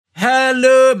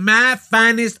Hello, my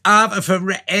finest of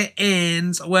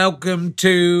friends. Welcome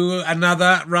to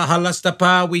another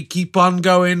RHLSTP. We keep on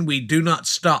going. We do not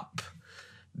stop.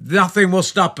 Nothing will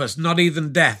stop us. Not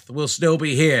even death will still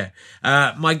be here.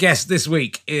 My guest this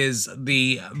week is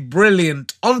the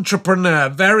brilliant entrepreneur,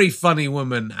 very funny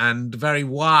woman and very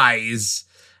wise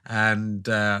and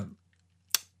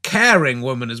caring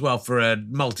woman as well for a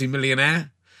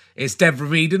multi-millionaire. It's Deborah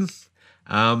Meaden.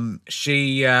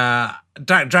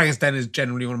 Dragon's Den is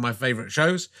generally one of my favourite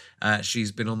shows.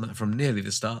 She's been on that from nearly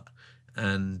the start.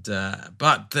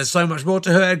 But there's so much more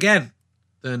to her again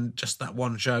than just that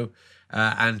one show.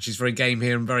 And she's very game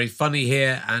here and very funny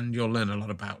here. And you'll learn a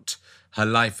lot about her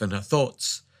life and her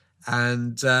thoughts.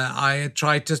 And I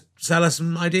tried to sell her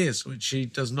some ideas, which she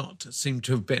does not seem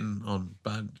to have bitten on.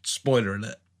 But spoiler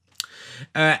alert.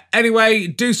 Anyway,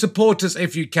 do support us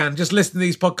if you can. Just listening to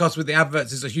these podcasts with the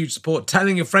adverts is a huge support.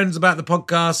 Telling your friends about the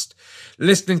podcast,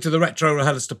 listening to the Retro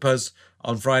RHLSTPs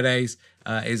on Fridays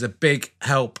is a big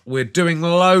help. We're doing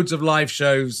loads of live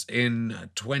shows in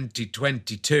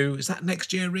 2022. Is that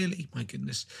next year, really? My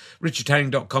goodness.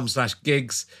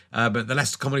 richardherring.com/gigs. But the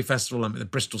Leicester Comedy Festival, I'm at the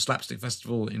Bristol Slapstick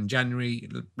Festival in January,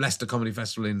 Leicester Comedy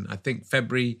Festival in, I think,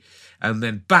 February, and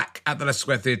then back at the Leicester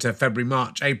Square Theatre February,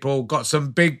 March, April. Got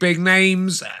some big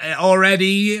names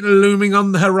already looming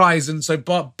on the horizon, so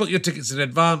book your tickets in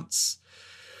advance.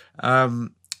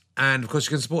 And, of course,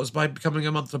 you can support us by becoming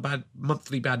a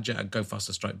monthly badger at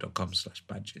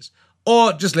gofasterstripe.com/badges.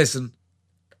 Or just listen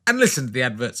to the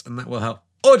adverts, and that will help.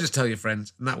 Or just tell your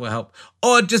friends, and that will help.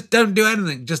 Or just don't do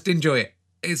anything. Just enjoy it.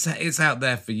 It's out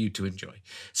there for you to enjoy.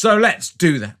 So let's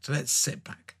do that. Let's sit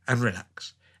back and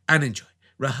relax and enjoy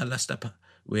RHLSTP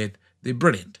with the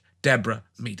brilliant Deborah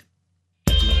Meaden.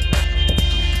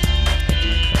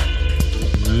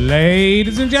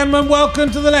 Ladies and gentlemen, welcome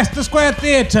to the Leicester Square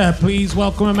Theatre. Please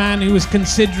welcome a man who is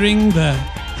considering the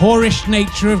whorish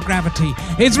nature of gravity.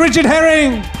 It's Richard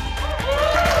Herring.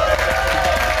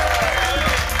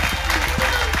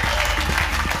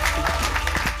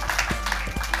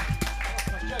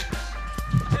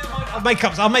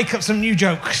 I'll make up some new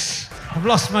jokes. I've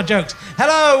lost my jokes.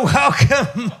 Hello,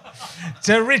 welcome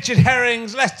to Richard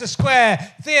Herring's Leicester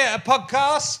Square Theatre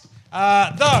podcast.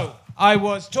 Though I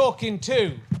was talking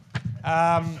to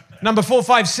number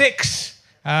 456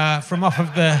 from off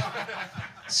of the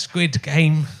Squid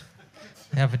Game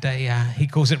the other day. He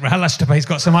calls it RHLSTP. He's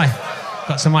got some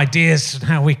ideas on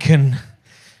how we can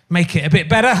make it a bit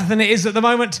better than it is at the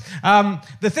moment.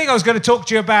 The thing I was going to talk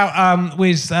to you about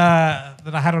was that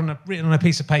I had written on a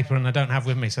piece of paper and I don't have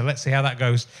with me, so let's see how that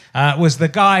goes, was the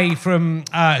guy from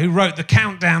who wrote the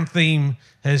Countdown theme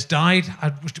has died.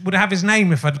 I would have his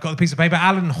name if I'd got the piece of paper.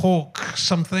 Alan Hawke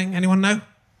something. Anyone know?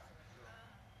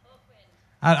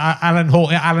 Alan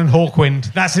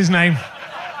Hawkwind. That's his name.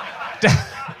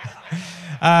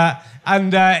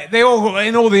 And they all,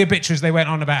 in all the obituaries, they went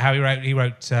on about how he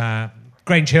wrote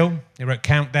Grange Hill. He wrote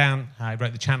Countdown. He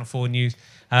wrote the Channel 4 News.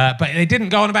 But they didn't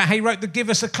go on about how he wrote the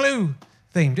Give Us a Clue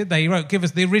theme, did they? He wrote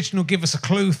the original Give Us a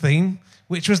Clue theme,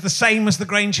 which was the same as the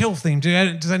Grange Hill theme.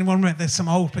 Does anyone remember? There's some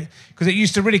old... Because it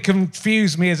used to really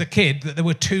confuse me as a kid that there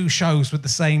were two shows with the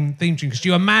same theme tune. Because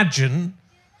you imagine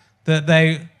that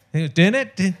they... Was it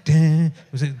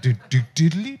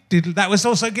that was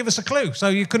also Give Us a Clue. So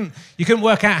you couldn't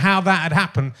work out how that had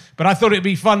happened. But I thought it'd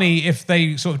be funny if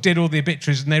they sort of did all the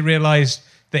obituaries and they realised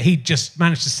that he'd just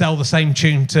managed to sell the same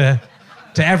tune to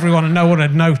everyone and no one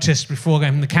had noticed before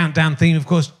going. The Countdown theme, of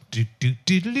course. Be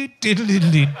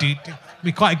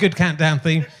quite a good Countdown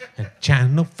theme.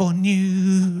 Channel 4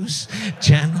 News.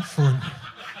 Channel 4 News.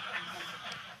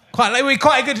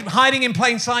 Quite a good hiding in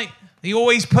plain sight. He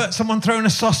always put someone throwing a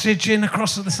sausage in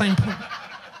across at the same point.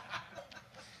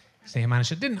 See, I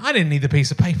managed to... I didn't need the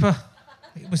piece of paper.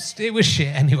 It was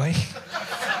shit anyway.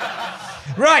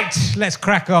 Right, let's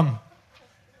crack on.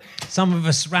 Some of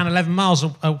us ran 11 miles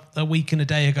a week and a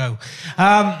day ago.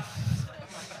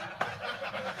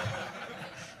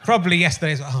 Probably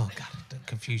yesterday. Oh, God, don't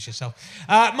confuse yourself.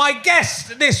 My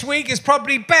guest this week is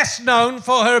probably best known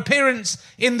for her appearance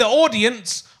in the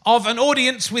audience of An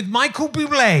Audience with Michael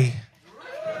Bublé.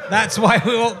 That's why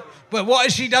we all... But what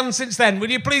has she done since then? Will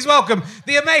you please welcome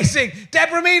the amazing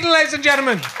Deborah Meaden, ladies and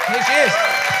gentlemen. Here she is.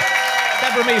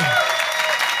 Deborah Meaden.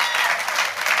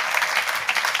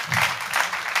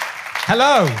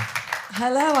 Hello.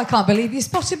 Hello, I can't believe you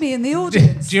spotted me in the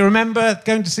audience. Do you remember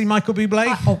going to see Michael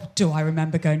Bublé? Do I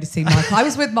remember going to see Michael? I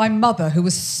was with my mother, who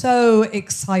was so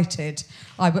excited.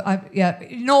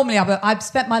 Normally I've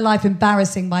spent my life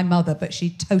embarrassing my mother, but she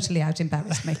totally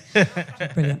out-embarrassed me.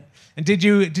 Brilliant. And did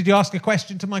you ask a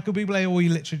question to Michael Bublé, or were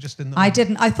you literally just in the... I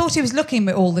didn't. I thought he was looking at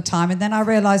me all the time, and then I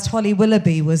realised Holly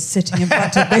Willoughby was sitting in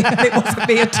front of me, and it wasn't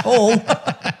me at all.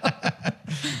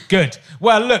 Good.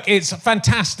 Well, look, it's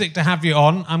fantastic to have you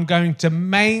on. I'm going to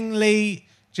mainly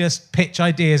just pitch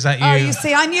ideas at you. Oh, you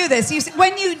see, I knew this.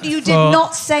 When you did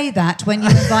not say that when you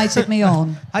invited me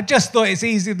on. I just thought it's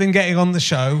easier than getting on the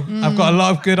show. I've got a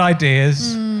lot of good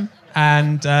ideas.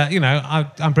 And,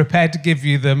 I'm prepared to give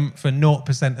you them for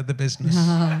 0% of the business.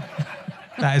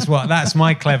 That's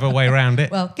my clever way around it.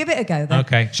 Well, give it a go then.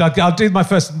 Okay. I'll do my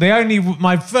first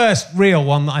real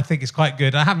one that I think is quite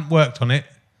good. I haven't worked on it.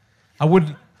 I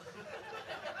wouldn't.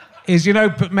 Is,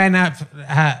 men have,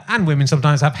 and women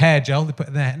sometimes have hair gel. They put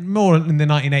in their, more in the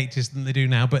 1980s than they do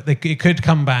now, but it could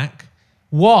come back.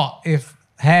 What if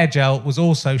hair gel was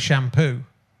also shampoo?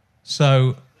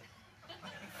 So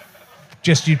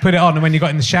just you'd put it on, and when you got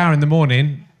in the shower in the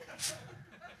morning,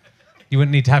 you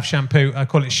wouldn't need to have shampoo. I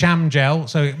call it sham gel.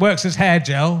 So it works as hair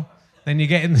gel. Then you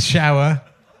get in the shower,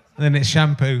 and then it's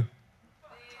shampoo.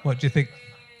 What do you think?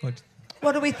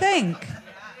 What do we think?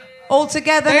 All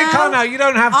together now? Can't now. You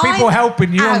don't have people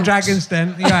helping you on Dragon's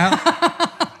Den.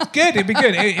 Good. It'd be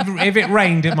good. If it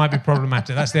rained, it might be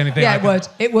problematic. That's the only thing. Yeah, it would.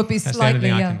 It would be slightly.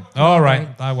 All right.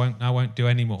 I won't do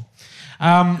any more.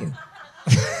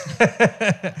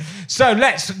 So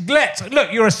let's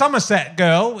look. You're a Somerset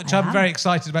girl, which I'm very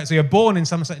excited about. So you're born in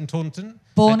Somerset in Taunton.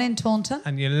 In Taunton.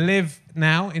 And you live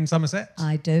now in Somerset.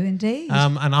 I do indeed.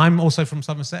 And I'm also from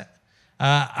Somerset.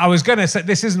 I was going to say,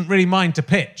 this isn't really mine to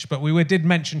pitch, but we did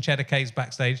mention Cheddar Caves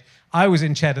backstage. I was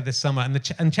in Cheddar this summer,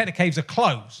 and Cheddar Caves are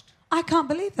closed. I can't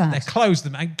believe that. They're closed,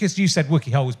 because you said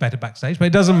Wookie Hole was better backstage, but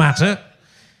it doesn't matter.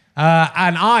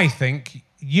 And I think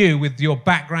you, with your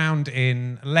background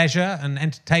in leisure and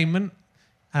entertainment,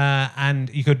 and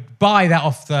you could buy that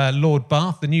off the Lord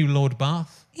Bath, the new Lord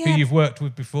Bath, who you've worked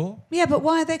with before. Yeah, but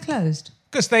why are they closed?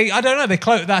 Because I don't know, they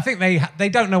close. I think they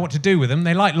don't know what to do with them.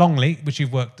 They like Longley, which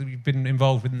you've been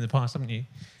involved with in the past, haven't you?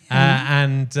 Yeah.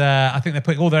 I think they're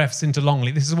putting all their efforts into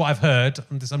Longley. This is what I've heard.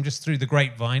 I'm just through the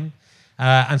grapevine.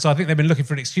 And so I think they've been looking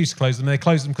for an excuse to close them. They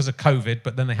closed them because of COVID,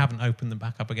 but then they haven't opened them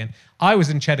back up again. I was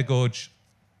in Cheddar Gorge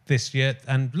this year,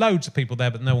 and loads of people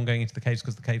there, but no one going into the caves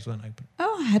because the caves weren't open.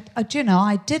 Oh,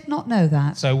 I did not know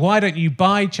that. So why don't you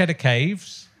buy Cheddar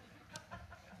Caves,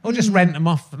 or just rent them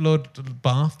off Lord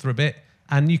Bath for a bit,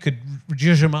 and you could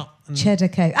zhuzh them up. Cheddar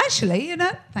Cave. Actually,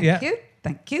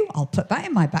 Thank you. I'll put that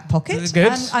in my back pocket.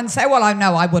 Good. And say, well, I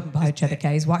know I wouldn't buy Cheddar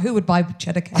Caves. Who would buy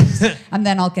Cheddar Caves? And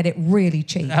then I'll get it really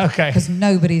cheap. Okay. Because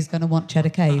nobody's going to want Cheddar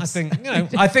Caves. I think.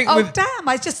 Damn!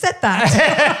 I just said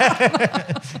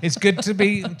that. It's good to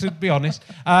be honest.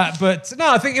 But no,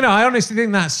 I think I honestly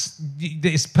think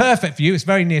it's perfect for you. It's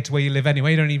very near to where you live anyway.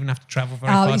 You don't even have to travel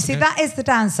very far. You see, that is the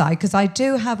downside, because I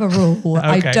do have a rule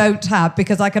I don't have,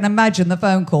 because I can imagine the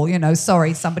phone call.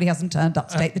 Sorry, somebody hasn't turned up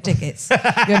to take the tickets.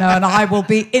 And I will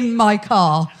be in my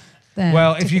car.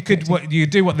 Well, if you could, you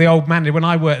do what the old man did. When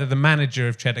I worked as the manager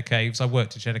of Cheddar Caves, I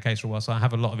worked at Cheddar Caves for a while, so I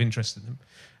have a lot of interest in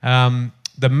them.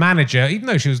 The manager, even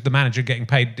though she was the manager getting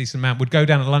paid a decent amount, would go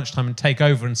down at lunchtime and take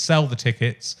over and sell the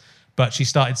tickets. But she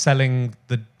started selling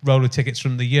the roller tickets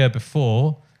from the year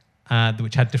before,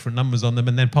 which had different numbers on them,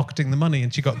 and then pocketing the money,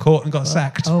 and she got caught and got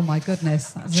sacked. Oh my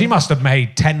goodness. She must have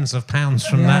made tens of pounds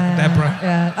from that, Deborah.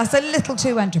 Yeah, that's a little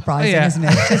too enterprising, isn't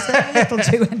it? Just a little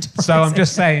too enterprising. So I'm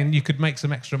just saying, you could make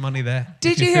some extra money there.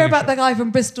 Did you hear about the guy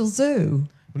from Bristol Zoo?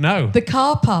 No. The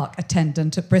car park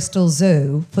attendant at Bristol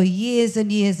Zoo for years and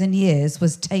years and years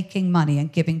was taking money and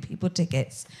giving people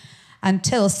tickets,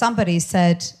 until somebody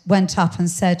went up and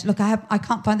said, look, I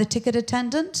can't find the ticket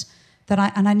attendant.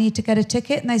 I need to get a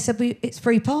ticket, and they said, it's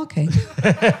free parking.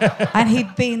 And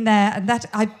he'd been there, and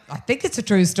I think it's a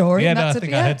true story. Yeah, I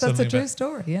think I heard that's something a true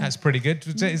story. Yeah, that's pretty good.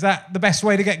 Is that the best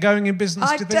way to get going in business?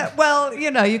 Do you think? Well,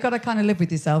 you've got to kind of live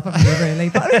with yourself, haven't you? Really,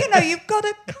 but you've got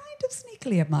to kind of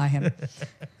sneakily admire him.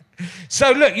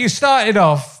 So look, you started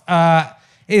off.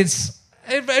 It's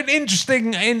an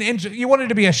interesting. You wanted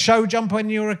to be a show jumper when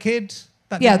you were a kid.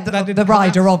 The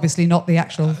rider, obviously, not the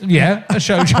actual... Yeah, a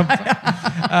show jumper.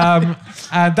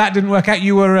 That didn't work out.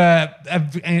 You were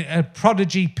a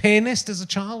prodigy pianist as a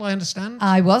child, I understand?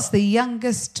 I was the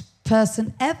youngest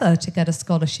person ever to get a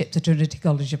scholarship to Trinity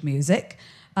College of Music.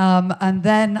 And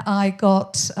then I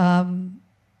got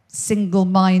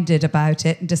single-minded about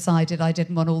it and decided I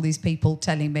didn't want all these people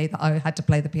telling me that I had to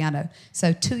play the piano.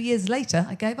 So 2 years later,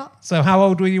 I gave up. So how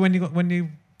old were you when you?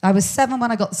 I was 7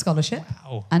 when I got the scholarship.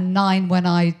 Wow. And 9 when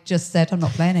I just said, I'm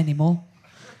not playing anymore.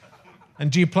 And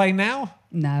do you play now?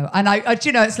 No. And do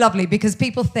you know, it's lovely because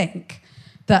people think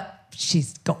that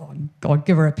she's gone,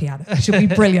 give her a piano. She'll be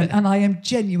brilliant. And I am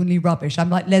genuinely rubbish. I'm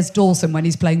like Les Dawson when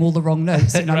he's playing all the wrong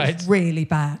notes. You know, Right. It's really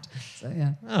bad. So,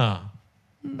 yeah. Oh.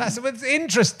 It's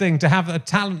interesting to have a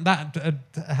talent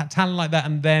talent like that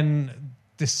and then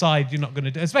decide you're not going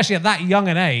to do it, especially at that young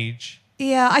an age.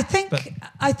 Yeah, I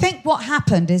think what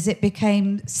happened is it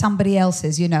became somebody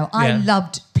else's, you know. I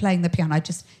loved playing the piano. I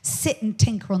just sit and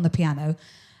tinker on the piano.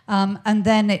 And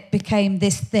then it became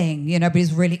this thing, you know,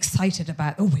 everybody's really excited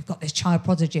about, we've got this child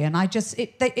prodigy. And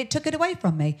it took it away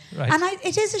from me. Right. And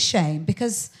it is a shame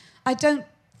because I don't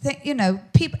think, you know,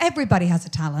 everybody has a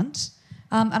talent.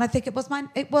 And I think it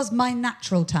was my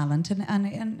natural talent.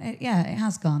 And it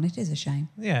has gone. It is a shame.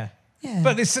 Yeah. Yeah.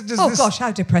 But gosh,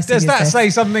 how depressing does is that this?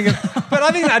 say something? But I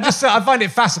think I find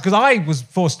it fascinating because I was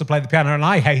forced to play the piano and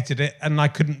I hated it and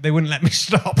they wouldn't let me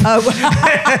stop.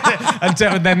 Oh.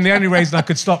 Until then, the only reason I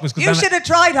could stop was because You should have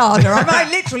tried harder. I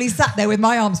literally sat there with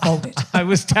my arms folded. I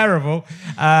was terrible.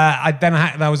 I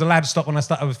was allowed to stop when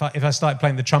if I started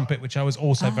playing the trumpet, which I was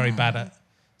also very bad at.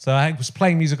 So I was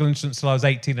playing musical instruments till I was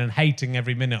 18 and hating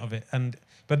every minute of it.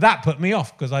 But that put me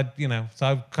off because so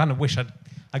I kind of wish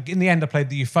in the end, I played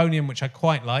the euphonium, which I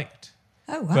quite liked.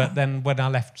 Oh, wow. But then when I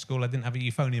left school, I didn't have a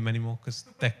euphonium anymore because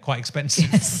they're quite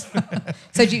expensive. Yes.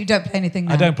 So you don't play anything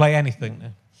now? I don't play anything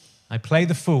now. I play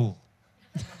the fool.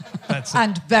 That's it.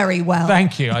 And very well.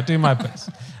 Thank you. I do my best.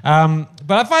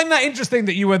 But I find that interesting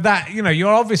that you were that, you know, you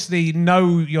obviously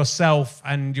know yourself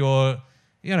and you're,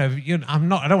 you know, I don't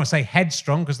want to say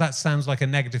headstrong because that sounds like a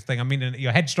negative thing. I mean,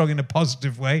 you're headstrong in a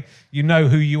positive way. You know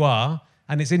who you are.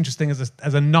 And it's interesting as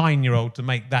a 9-year-old to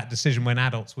make that decision when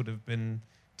adults would have been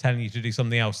telling you to do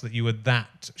something else, that you were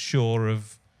that sure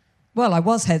of. Well, I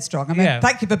was headstrong. I mean,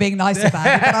 thank you for being nice about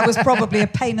it, but I was probably a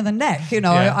pain in the neck. You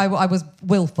know, I was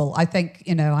willful. I think,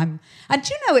 you know, and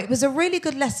you know, it was a really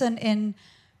good lesson in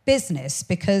business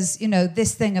because, you know,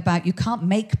 this thing about you can't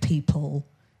make people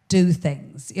do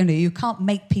things. You know, you can't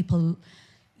make people.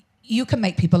 You can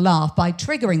make people laugh by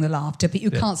triggering the laughter, but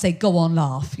you can't say, go on,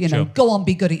 laugh, you know, go on,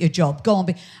 be good at your job, go on,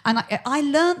 be... And I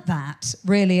learned that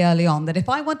really early on, that if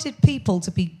I wanted people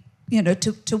to be, you know,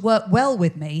 to work well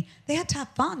with me, they had to have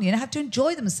fun, you know, have to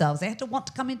enjoy themselves. They had to want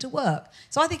to come into work.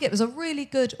 So I think it was a really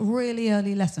good, really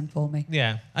early lesson for me.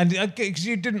 Yeah. And because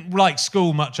you didn't like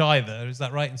school much either, is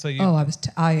that right? And so you... Oh,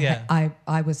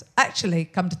 I was actually,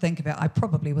 come to think of it, I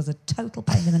probably was a total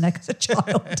pain in the neck as a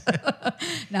child.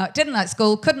 No, didn't like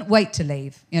school, couldn't wait to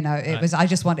leave. You know, it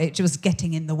was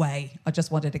getting in the way. I just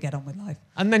wanted to get on with life.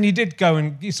 And then you did go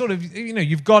and you sort of, you know,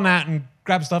 you've gone out and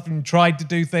grabbed stuff and tried to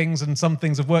do things, and some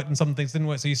things have worked and some things didn't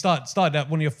work. So you started out,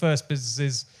 one of your first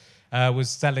businesses was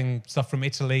selling stuff from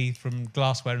Italy, from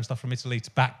glassware and stuff from Italy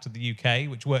back to the UK,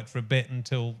 which worked for a bit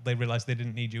until they realised they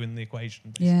didn't need you in the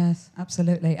equation. Basically. Yes,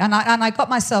 absolutely. And I got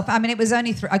myself, I mean, it was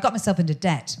only, I got myself into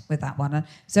debt with that one.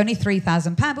 It's only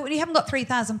 £3,000, but when you haven't got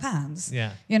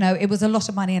 £3,000, you know, it was a lot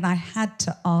of money, and I had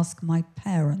to ask my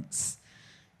parents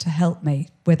to help me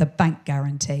with a bank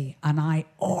guarantee. And I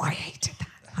hated that.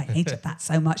 I hated that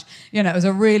so much. You know, it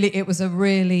was a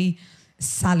really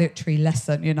salutary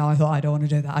lesson. You know, I thought, I don't want to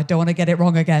do that. I don't want to get it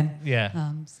wrong again.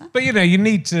 Yeah. But, you know, you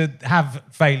need to have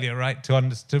failure, right,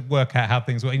 to work out how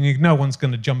things work. And no one's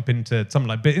going to jump into something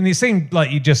like... And it seemed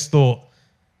like you just thought,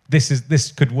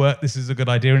 this could work, this is a good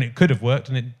idea, and it could have worked,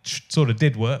 and it sort of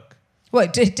did work. Well,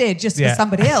 it did, just for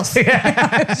somebody else.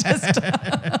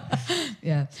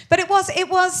 Yeah. But it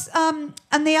was,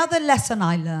 and the other lesson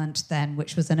I learned then,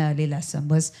 which was an early lesson,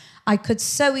 was I could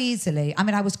so easily, I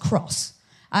mean, I was cross,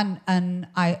 and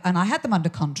I had them under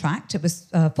contract. It was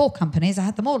 4 companies. I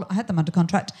had them under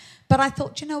contract. But I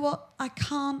thought, you know what,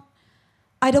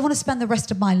 I don't want to spend the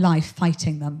rest of my life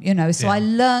fighting them, you know. So I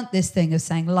learned this thing of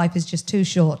saying life is just too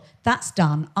short. That's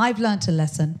done. I've learned a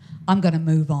lesson. I'm going to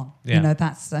move on. Yeah. You know,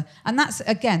 that's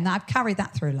again, I've carried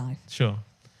that through life. Sure.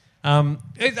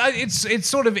 It's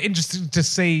sort of interesting to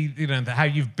see, you know, how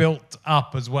you've built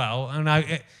up as well,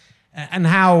 and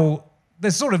how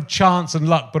there's sort of chance and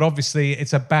luck, but obviously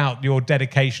it's about your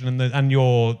dedication and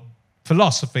your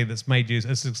philosophy that's made you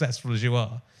as successful as you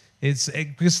are.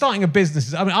 Because starting a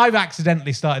business, I mean, I've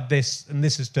accidentally started this, and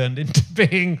this has turned into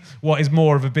being what is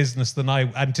more of a business than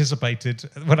I anticipated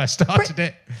when I started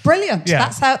it. Brilliant.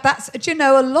 Yeah. Do you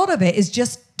know, a lot of it is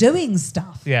just doing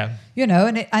stuff. Yeah. You know,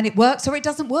 and it works or it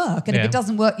doesn't work. And if it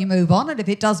doesn't work, you move on. And if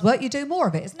it does work, you do more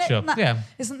of it, isn't it? Sure.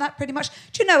 Isn't that pretty much?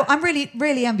 Do you know, I'm really,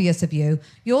 really envious of you.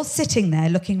 You're sitting there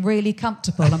looking really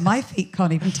comfortable and my feet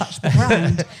can't even touch the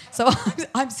ground. So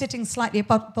I'm sitting slightly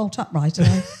bolt upright.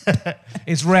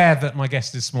 It's rare that my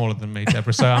guest is smaller than me,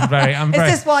 Deborah, so I'm very...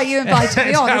 Is this why you invited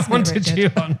me on, I isn't it, wanted Richard?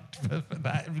 you on for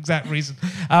that exact reason.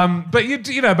 But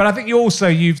but I think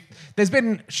there's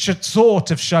been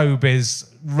sort of showbiz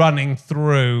running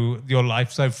through your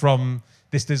life. So from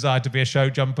this desire to be a show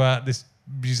jumper, this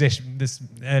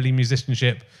early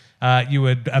musicianship, you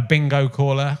were a bingo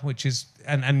caller, which is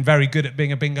and very good at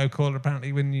being a bingo caller.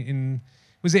 Apparently,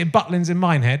 was it Butlins in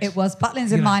Minehead? It was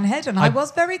Butlins in Minehead, and I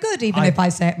was very good, even if I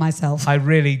say it myself. I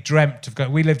really dreamt of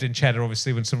going. We lived in Cheddar,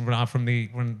 obviously, when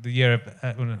the year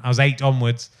when I was 8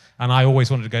 onwards, and I always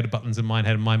wanted to go to Butlins in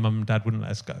Minehead, and my mum and dad wouldn't let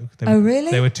us go.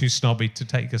 Really? They were too snobby to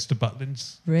take us to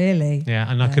Butlins. Really?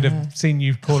 Yeah, and I could have seen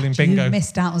you calling bingo. You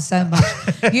missed out on so much.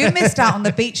 You missed out on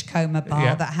the Beachcomber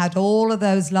bar that had all of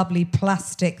those lovely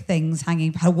plastic things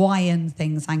hanging, Hawaiian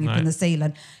things hanging from the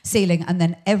ceiling, and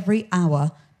then every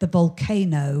hour the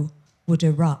volcano would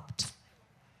erupt.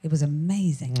 It was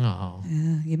amazing. Oh.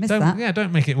 Yeah, you missed that. Yeah,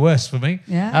 don't make it worse for me.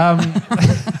 Yeah.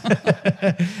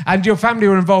 And your family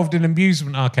were involved in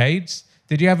amusement arcades.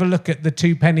 Did you ever look at the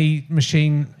 2-penny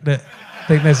machine? I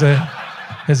think there's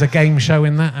a game show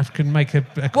in that. I can make a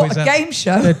quiz. What, a game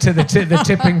show? The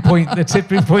tipping point. The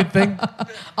tipping point thing.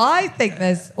 I think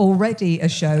there's already a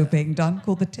show being done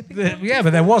called the tipping point. Yeah,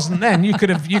 but there wasn't then. You could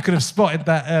have spotted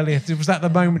that earlier. Was that the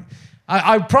moment?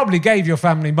 I probably gave your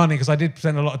family money because I did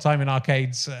spend a lot of time in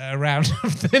arcades around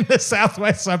in the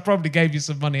southwest. So I probably gave you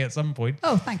some money at some point.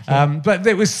 Oh, thank you. But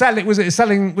it was selling. Was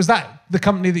that the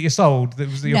company that you sold? That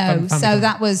was your family so company?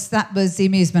 that was the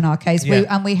amusement arcades.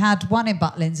 Yeah. We had one in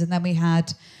Butlins, and then we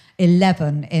had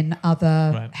 11 in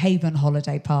other Haven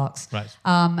holiday parks. Right.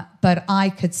 But I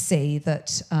could see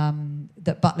that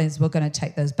that Butlins were going to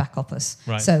take those back off us.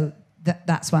 Right. So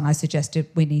that's when I suggested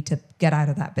we need to get out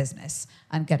of that business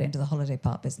and get into the holiday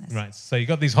park business. Right. So you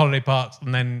got these holiday parks,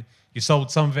 and then you sold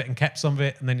some of it and kept some of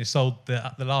it, and then you sold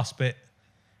the last bit,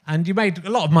 and you made a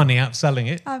lot of money out selling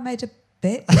it. I made a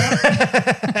bit.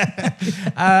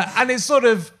 And it's sort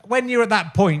of when you're at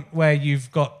that point where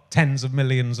you've got tens of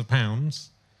millions of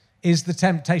pounds, is the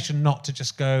temptation not to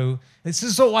just go? This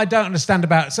is sort of what I don't understand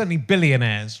about certainly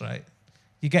billionaires, right?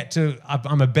 You get to,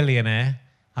 I'm a billionaire.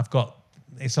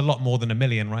 It's a lot more than a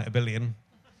million, right? A billion.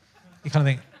 You kind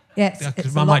of think, yes,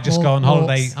 I might just go on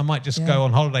holiday. I might just go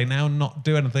on holiday now and not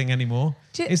do anything anymore.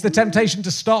 Is the temptation to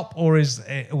stop, or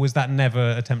was that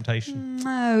never a temptation?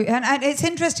 No, and it's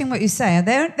interesting what you say. And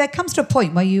there comes to a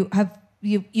point where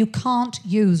you can't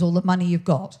use all the money you've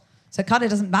got. So it kind of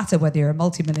doesn't matter whether you're a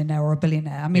multimillionaire or a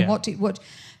billionaire. I mean, what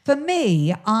for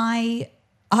me, I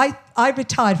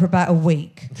retired for about a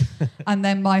week, and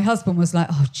then my husband was like,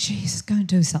 "Oh, Jesus, go and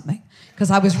do something," because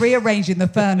I was rearranging the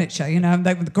furniture, and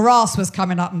the grass was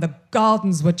coming up and the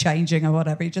gardens were changing or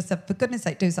whatever. He just said, "For goodness'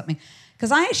 sake, do something,"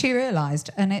 because I actually realised,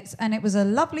 and it was a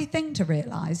lovely thing to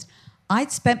realise,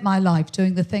 I'd spent my life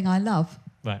doing the thing I love.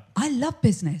 Right. I love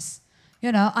business.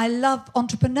 I love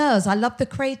entrepreneurs. I love the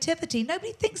creativity.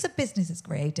 Nobody thinks of business as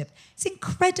creative. It's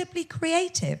incredibly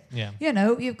creative. Yeah.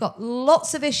 You've got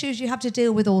lots of issues you have to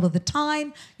deal with all of the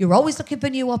time. You're always looking for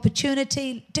new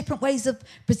opportunity, different ways of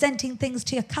presenting things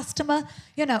to your customer.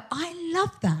 I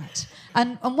love that.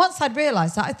 And once I'd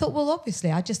realised that, I thought, well,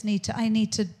 obviously, I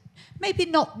need to maybe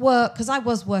not work, because I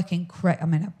was working.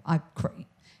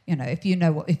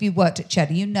 If you worked at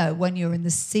Cheddar, when you're in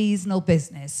the seasonal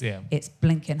business, it's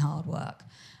blinking hard work.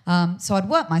 So I'd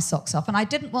work my socks off, and I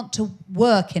didn't want to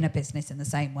work in a business in the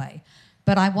same way,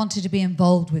 but I wanted to be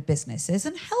involved with businesses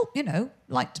and help,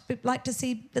 like to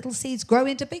see little seeds grow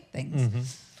into big things.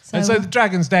 Mm-hmm. So the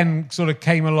Dragon's Den sort of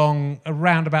came along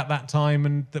around about that time,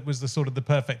 and that was the sort of the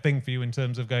perfect thing for you in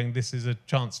terms of going, this is a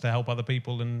chance to help other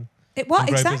people and it was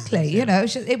exactly,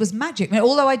 it was magic.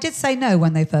 Although I did say no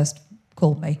when they first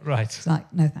called me. Right. It's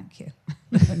like, no, thank you.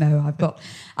 No,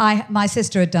 my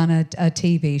sister had done a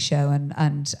TV show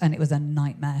and it was a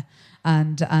nightmare.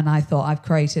 And I thought,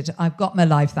 I've got my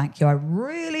life, thank you. I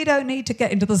really don't need to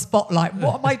get into the spotlight.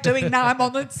 What am I doing now? I'm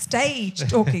on a stage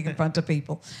talking in front of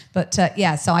people. But so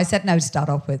I said no to start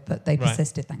off with, but they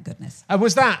persisted, thank goodness.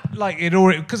 Was that like it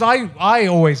already, because I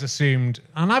always assumed,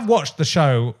 and I've watched the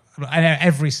show,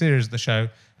 every series of the show,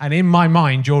 and in my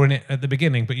mind, you're in it at the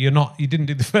beginning, but you're not. You didn't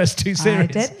do the first 2 series. I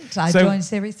didn't. I joined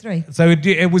series 3. So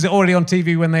was it already on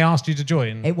TV when they asked you to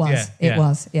join? It was. It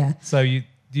was. Yeah. So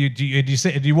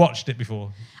Had you watched it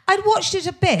before? I'd watched it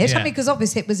a bit. Yeah. I mean, because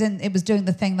obviously it was doing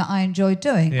the thing that I enjoyed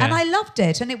doing, Yeah. and I loved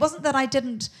it. And it wasn't that I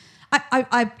didn't.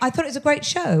 I thought it was a great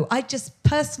show. I just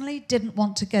personally didn't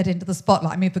want to get into the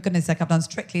spotlight. I mean, for goodness sake, I've done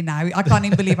Strictly now. I can't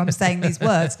even believe I'm saying these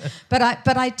words. But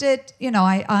I did. You know,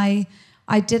 I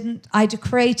didn't. I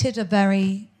created a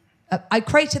very. I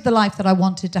created the life that I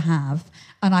wanted to have,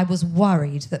 and I was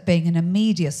worried that being in a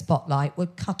media spotlight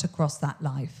would cut across that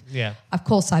life. Yeah. Of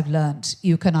course, I've learnt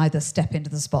you can either step into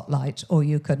the spotlight or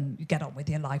you can get on with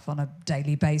your life on a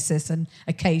daily basis and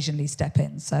occasionally step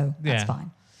in. So that's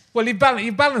fine. Well, you've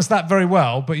balanced that very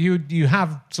well, but you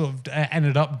have sort of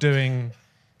ended up doing,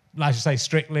 like you say,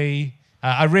 Strictly.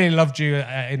 I really loved you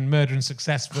in Murder and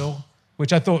Successville,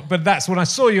 which I thought, but that's when I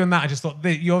saw you in that, I just thought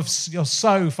that you're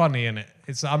so funny in it.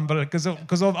 It's unbelievable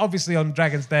because obviously on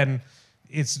Dragon's Den,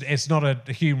 it's not a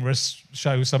humorous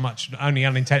show so much.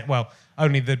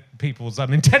 Only the people's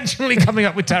unintentionally coming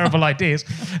up with terrible ideas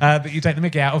that you take the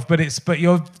mickey out of. But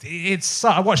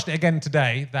I watched it again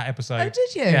today, that episode. Oh,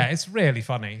 did you? Yeah, it's really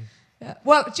funny. Yeah.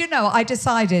 Well, do you know, I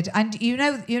decided, and you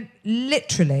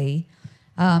literally,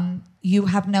 you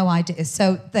have no idea.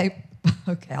 So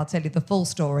okay, I'll tell you the full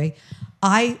story.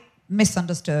 I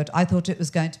misunderstood. I thought it was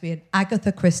going to be an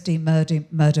Agatha Christie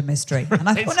murder mystery. And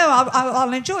I thought, no,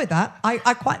 I'll enjoy that.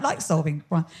 I quite like solving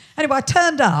crime. Anyway, I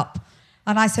turned up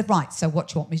and I said, right, so what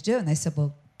do you want me to do? And they said,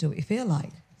 well, do what you feel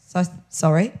like. So I said,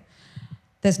 sorry,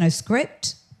 there's no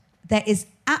script. There is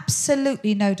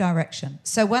absolutely no direction.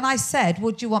 So when I said,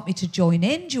 well, do you want me to join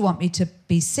in? Do you want me to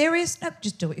be serious? No,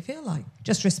 just do what you feel like.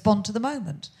 Just respond to the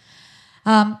moment.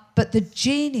 But the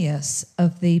genius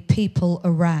of the people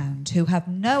around who have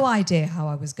no idea how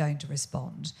I was going to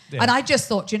respond. Yeah. And I just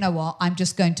thought, you know what, I'm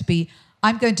going to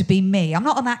be me. I'm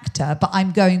not an actor, but I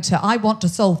want to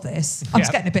solve this. I was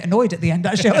getting a bit annoyed at the end,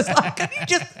 actually. I was like, can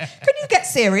you get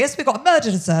serious? We've got a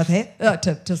murder to serve here,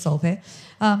 to solve here.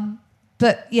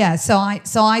 But yeah, so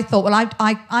I thought, well,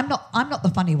 I'm not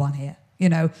the funny one here. You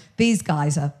know, these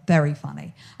guys are very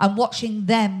funny. And watching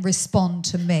them respond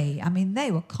to me, I mean,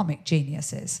 they were comic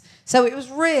geniuses. So it was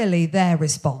really their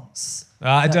response.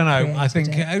 I don't know. I think,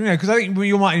 because I think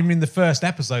you might have been the first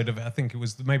episode of it. I think it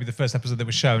was maybe the first episode that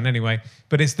was shown anyway.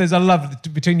 But there's a love,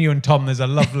 between you and Tom, there's a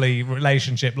lovely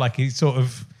relationship. Like it's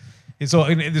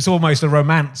almost a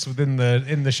romance within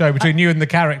the show between you and the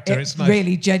character. It's nice.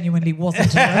 Really genuinely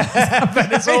wasn't.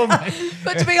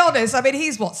 But to be honest, I mean,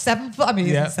 he's 7 foot. I mean,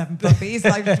 he's not 7 foot, but he's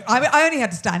like. I only had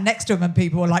to stand next to him, and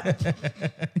people were like.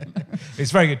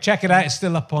 It's very good. Check it out. It's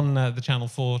still up on the Channel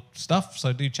 4 stuff,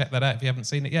 so do check that out if you haven't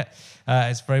seen it yet.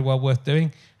 It's very well worth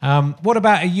doing. What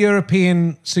about a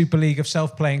European Super League of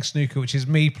self-playing snooker, which is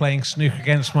me playing snooker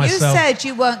against myself? You said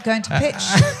you weren't going to pitch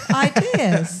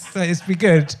ideas. It'd be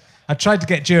good. I tried to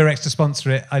get Durex to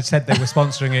sponsor it. I said they were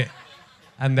sponsoring it,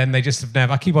 and then they just have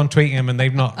never. I keep on tweeting them, and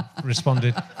they've not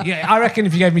responded. Yeah, I reckon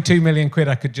if you gave me £2 million,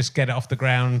 I could just get it off the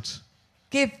ground.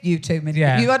 Give you $2 million.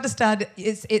 Yeah. You understand?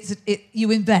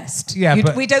 You invest.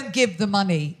 Yeah, we don't give the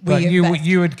money. But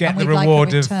you would get the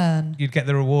reward of. You'd get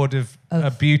the reward of a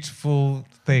beautiful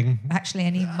thing. Actually,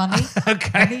 any money?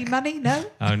 Okay. Any money? No.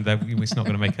 Oh, no, it's not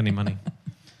going to make any money.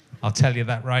 I'll tell you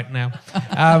that right now.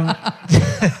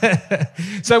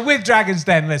 So with Dragon's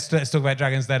Den, let's talk about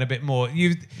Dragon's Den a bit more.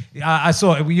 I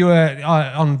saw you were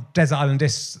on Desert Island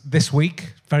this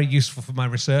week. Very useful for my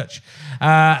research.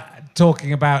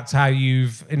 Talking about how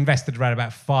you've invested around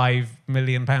about £5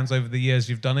 million over the years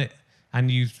you've done it, and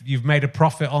you've made a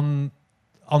profit on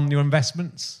your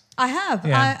investments. I have.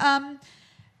 Yeah.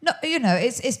 No, you know,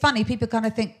 it's funny. People kind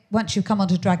of think once you come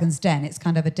onto Dragon's Den, it's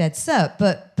kind of a dead cert.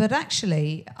 But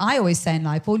actually, I always say in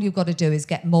life, all you've got to do is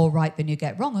get more right than you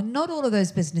get wrong. And not all of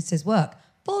those businesses work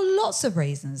for lots of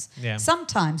reasons. Yeah.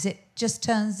 Sometimes it just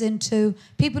turns into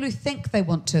people who think they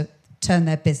want to turn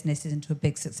their businesses into a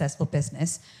big, successful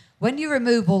business. When you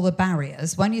remove all the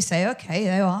barriers, when you say, okay,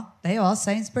 they are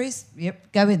Sainsbury's,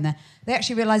 yep, go in there, they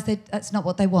actually realise that's not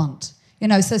what they want. You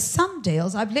know, so some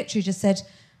deals, I've literally just said,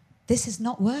 this is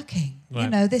not working. Right. You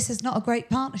know, this is not a great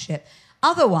partnership.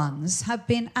 Other ones have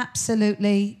been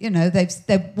absolutely, you know,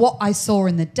 they're what I saw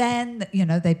in the den. You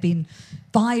know, they've been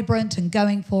vibrant and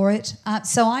going for it.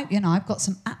 So I've got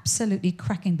some absolutely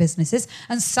cracking businesses,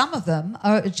 and some of them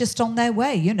are just on their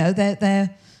way. You know,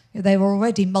 they were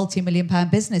already multi-million-pound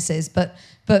businesses, but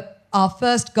our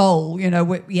first goal, you know,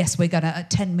 we're going to at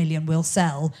 10 million we'll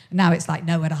sell. Now it's like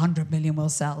no, at 100 million we'll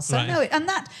sell. So right. No, and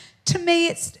that to me,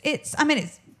 it's.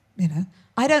 You know,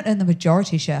 I don't own the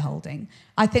majority shareholding.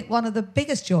 I think one of the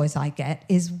biggest joys I get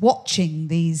is watching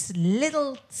these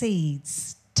little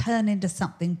seeds turn into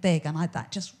something big, and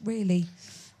that just really,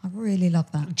 I really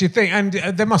love that. Do you think, and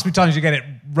there must be times you get it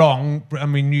wrong. I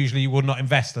mean, usually you will not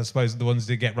invest, I suppose, in the ones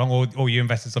that get wrong, or you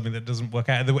invest in something that doesn't work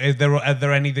out. Are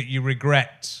there any that you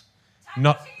regret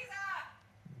not?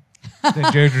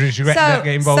 Did you regret not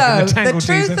getting involved in the Tangle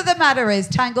Teaser? The truth Teaser? of the matter is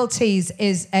Tangle Tease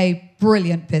is a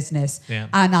brilliant business. Yeah.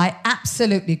 And I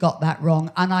absolutely got that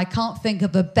wrong. And I can't think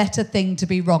of a better thing to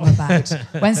be wrong about.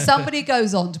 When somebody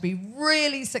goes on to be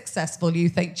really successful, you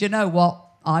think, do you know what?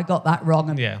 I got that wrong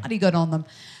and bloody good on them.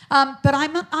 But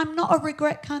I'm not a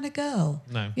regret kind of girl.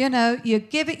 No. You know, you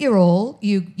give it your all.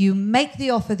 You make the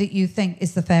offer that you think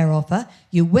is the fair offer.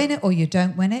 You win it or you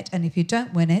don't win it. And if you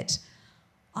don't win it,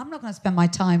 I'm not going to spend my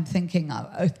time thinking,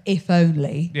 oh, if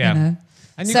only, you know.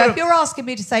 And so if you're asking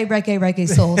me to say reggae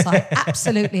sauce, I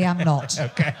absolutely am not.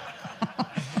 Okay.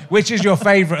 Which is your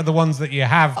favourite of the ones that you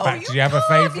have back? Do you have a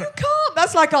favourite? You can't.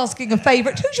 That's like asking a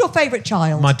favourite. Who's your favourite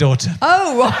child? My daughter.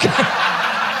 Oh, okay.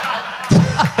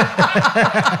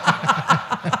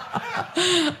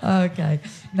 Okay.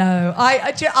 No,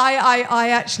 I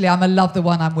actually, I'm a love the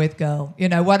one I'm with girl. You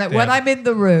know, when I'm in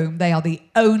the room, they are the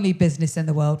only business in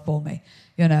the world for me.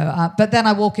 You know, but then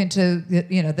I walk into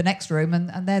the next room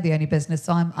and they're the only business.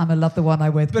 So I'm a love the one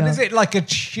I'm with. But girl. is it like a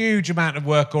huge amount of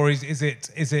work, or is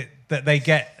it that they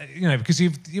get, because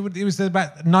it was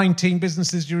about 19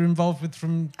 businesses you're involved with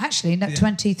from? Actually, no,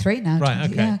 23 now. Right.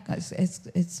 20, Okay. Yeah,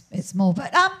 it's more,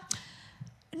 but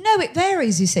no, it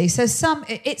varies. You see, so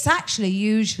it's actually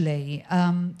usually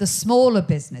the smaller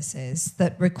businesses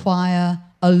that require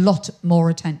a lot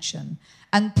more attention.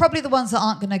 And probably the ones that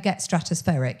aren't going to get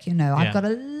stratospheric. You know, I've got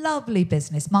a lovely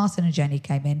business. Martin and Jenny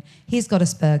came in. He's got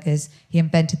Asperger's. He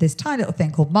invented this tiny little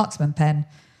thing called Marksman Pen,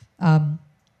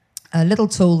 a little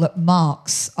tool that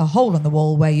marks a hole in the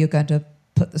wall where you're going to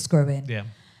put the screw in. Yeah.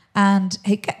 And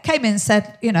he came in and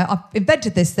said, I've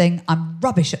invented this thing. I'm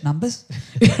rubbish at numbers.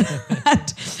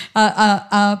 But,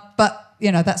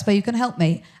 that's where you can help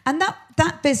me. And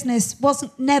that business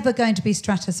wasn't never going to be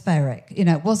stratospheric.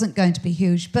 It wasn't going to be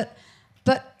huge. But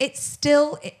it's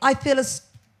still, I feel as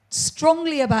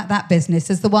strongly about that business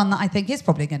as the one that I think is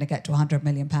probably going to get to £100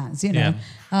 million,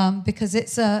 because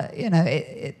it's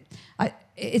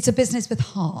it's a business with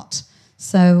heart.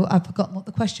 So I've forgotten what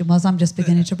the question was. I'm just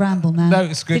beginning to ramble now. No,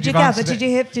 it's good. Did you gather? Did you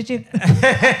hear? Did you?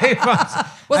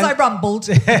 Was I rumbled?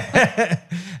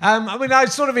 I mean, I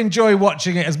sort of enjoy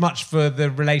watching it as much for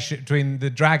the relationship between the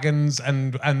dragons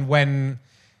and when,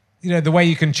 the way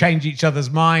you can change each other's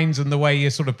minds and the way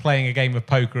you're sort of playing a game of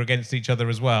poker against each other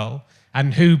as well.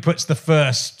 And who puts the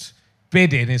first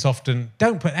bid in is often,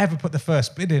 don't ever put the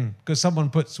first bid in because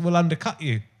someone will undercut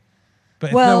you.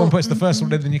 But if no one puts the first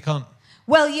one in, then you can't.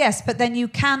 Well, yes, but then you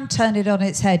can turn it on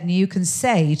its head and you can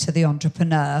say to the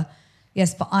entrepreneur,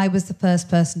 yes, but I was the first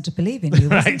person to believe in you,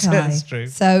 wasn't I? That's true.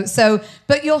 So,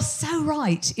 but you're so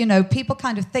right. People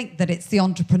kind of think that it's the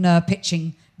entrepreneur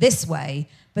pitching this way,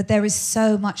 but there is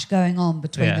so much going on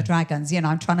between the dragons.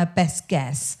 I'm trying to best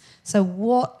guess. So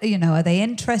what, are they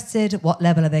interested? At what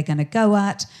level are they going to go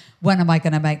at? When am I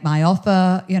going to make my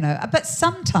offer? But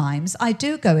sometimes I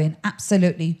do go in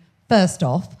absolutely first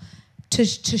off to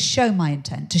show my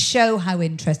intent, to show how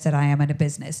interested I am in a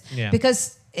business. Yeah.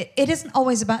 Because it isn't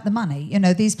always about the money.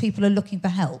 These people are looking for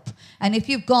help. And if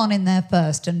you've gone in there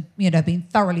first and, been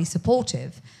thoroughly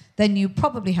supportive, then you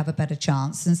probably have a better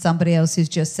chance than somebody else who's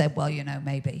just said, well,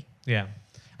 maybe. Yeah.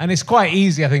 And it's quite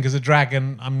easy, I think, as a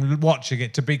dragon, I'm watching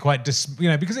it to be quite,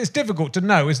 because it's difficult to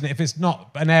know, isn't it? If it's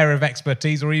not an area of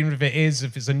expertise, or even if it is,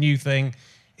 if it's a new thing,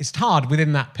 it's hard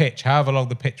within that pitch, however long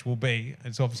the pitch will be.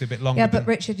 It's obviously a bit longer. Yeah, but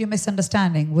Richard, you're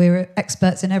misunderstanding. We're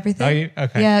experts in everything. Are you?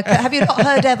 Okay. Yeah. Have you not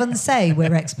heard Evan say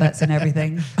we're experts in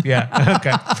everything? Yeah.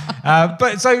 Okay.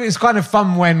 But so it's kind of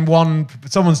fun when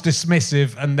someone's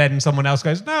dismissive and then someone else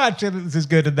goes, no, actually, this is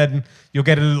good. And then you'll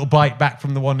get a little bite back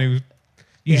from the one who,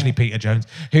 usually Peter Jones,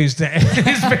 who's been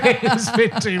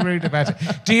too rude about it.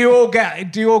 Do you all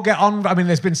get on? I mean,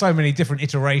 there's been so many different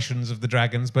iterations of the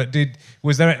dragons, but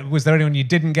was there anyone you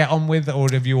didn't get on with, or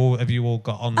have you all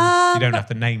got on? You don't have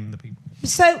to name the people.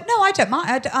 So no, I don't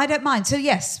mind. I don't mind. So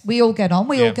yes, we all get on.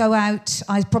 We all go out.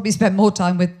 I probably spend more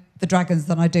time with the dragons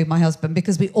than I do my husband,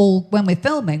 because when we're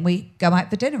filming, we go out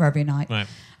for dinner every night. Right.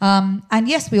 And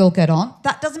yes, we all get on.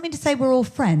 That doesn't mean to say we're all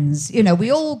friends.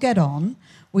 We all get on.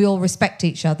 We all respect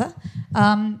each other.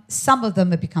 Some of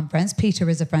them have become friends. Peter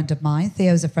is a friend of mine.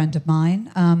 Theo's a friend of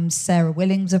mine. Sarah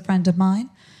Willing's a friend of mine.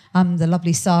 The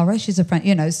lovely Sarah, she's a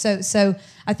friend. So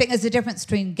I think there's a difference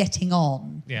between getting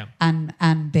on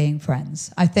and being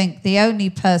friends. I think the only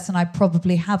person I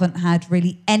probably haven't had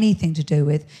really anything to do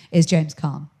with is James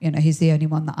Caan. He's the only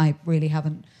one that I really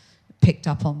haven't picked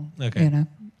up on. Okay.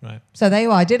 Right. So there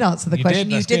you are. I did answer the question.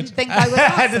 You that's didn't good. think I would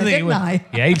answer, didn't I?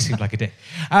 Yeah, he seemed like a dick.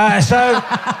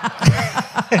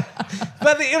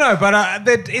 But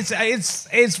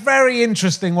it's very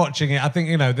interesting watching it. I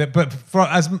think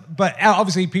but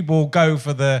obviously people go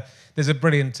for there's a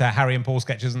brilliant Harry and Paul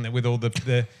sketch, isn't there, with all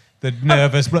the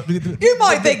nervous. You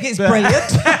might think it's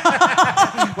brilliant.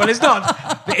 Well, it's not.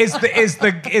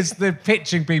 It's the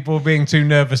pitching people being too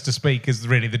nervous to speak is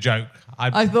really the joke.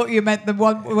 I thought you meant the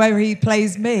one where he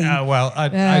plays me.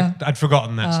 I'd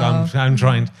forgotten that, so I'm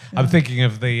trying. I'm thinking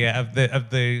of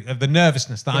the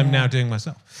nervousness that I'm now doing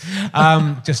myself,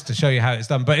 just to show you how it's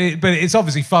done. But it's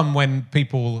obviously fun when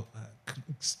people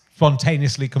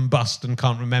spontaneously combust and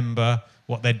can't remember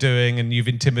what they're doing, and you've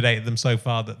intimidated them so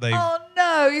far that they. Oh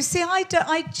no! You see,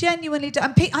 I genuinely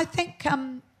don't. I think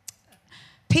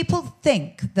people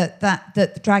think that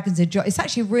the dragons enjoy. It's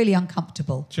actually really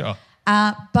uncomfortable. Sure.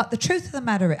 But the truth of the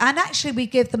matter is, and actually we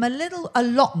give them a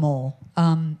lot more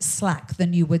slack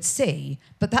than you would see,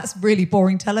 but that's really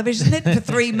boring television, isn't it? For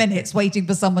 3 minutes waiting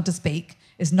for someone to speak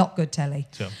is not good telly.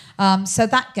 Sure. So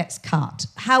that gets cut.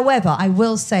 However, I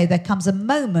will say there comes a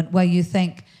moment where you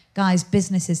think, guys,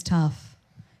 business is tough.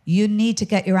 You need to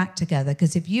get your act together,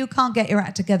 because if you can't get your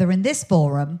act together in this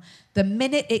forum, the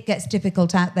minute it gets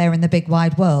difficult out there in the big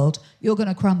wide world, you're going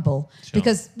to crumble. Sure.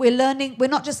 Because we're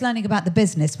not just learning about the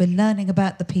business, we're learning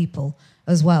about the people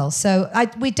as well. So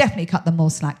we definitely cut them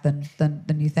more slack than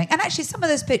you think. And actually, some of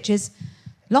those pitches,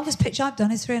 longest pitch I've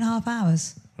done is 3.5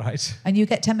 hours. Right. And you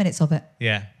get 10 minutes of it.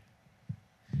 Yeah.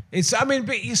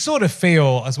 But you sort of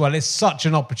feel as well, it's such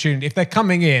an opportunity. If they're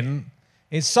coming in,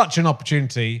 it's such an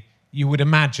opportunity. You would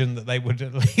imagine that they would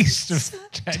at least have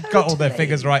got all their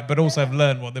figures right, but also have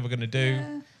learned what they were going to do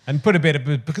and put a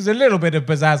little bit of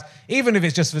pizzazz, even if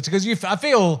it's just because I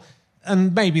feel,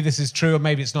 and maybe this is true or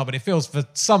maybe it's not, but it feels for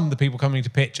some of the people coming to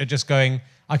pitch are just going,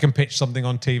 I can pitch something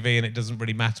on TV and it doesn't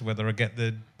really matter whether I get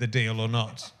the deal or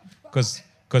not, because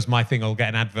my thing will get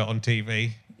an advert on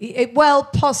TV. Well,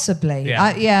 possibly.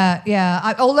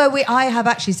 Yeah. Although I have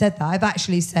actually said that. I've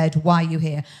actually said, why are you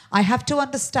here? I have to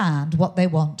understand what they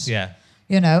want. Yeah.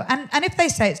 And if they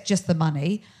say it's just the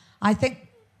money, I think,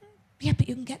 yeah, but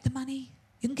you can get the money.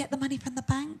 You can get the money from the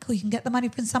bank, or you can get the money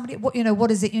from somebody.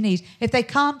 What is it you need? If they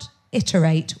can't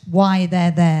iterate why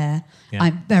they're there,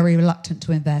 I'm very reluctant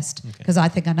to invest, because I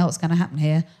think I know what's going to happen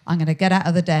here. I'm going to get out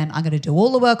of the den. I'm going to do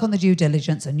all the work on the due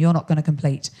diligence, and you're not going to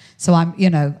complete. So I'm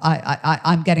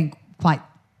getting quite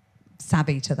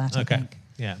savvy to that. Okay. I think.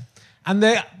 Yeah. And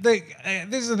this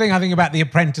is the thing I think about The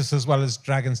Apprentice as well as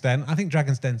Dragon's Den. I think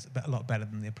Dragon's Den's a lot better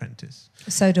than The Apprentice.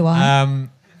 So do I.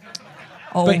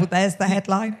 There's the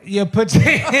headline. You're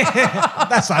putting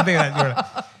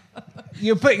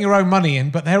you're putting your own money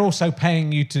in, but they're also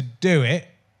paying you to do it.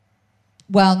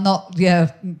 Well, not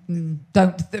don't.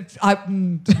 No,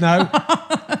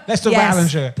 let's talk about Alan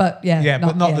Sugar. But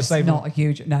not the same. Not a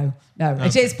huge. No. Okay.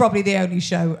 It is probably the only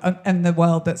show in the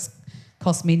world that's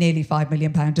cost me nearly £5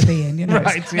 million to be in.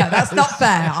 Right, No, that's not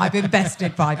fair. I've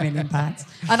invested £5 million,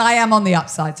 and I am on the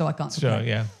upside, so I can't. Sure, complain.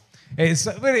 yeah. It's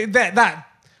that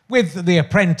with The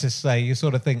Apprentice, say, you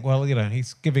sort of think, well,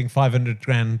 he's giving 500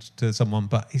 grand to someone,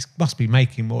 but he must be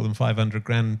making more than 500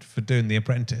 grand for doing The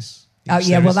Apprentice. Oh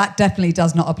yeah, well that definitely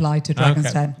does not apply to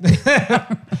Dragon's Den.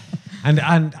 And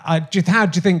how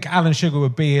do you think Alan Sugar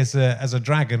would be as a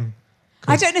dragon?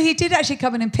 I don't know. He did actually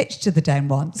come in and pitch to the Den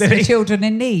once Did for he? children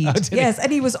in need. Oh, did yes,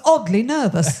 and he was oddly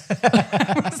nervous.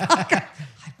 It was like a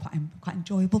quite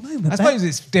enjoyable moment. I suppose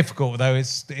it's difficult though.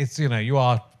 It's you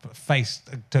are faced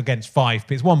against five.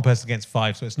 It's one person against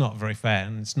five, so it's not very fair,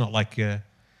 and it's not like in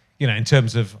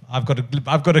terms of I've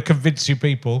got to convince you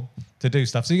people to do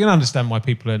stuff. So you can understand why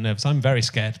people are nervous. I'm very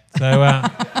scared, so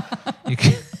you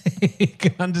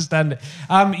can understand it.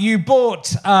 You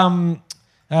bought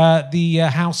the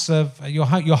house of your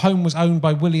home was owned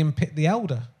by William Pitt the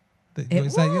Elder. It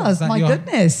was. My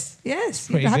goodness. Yes,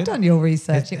 you had done your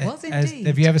research. It was indeed.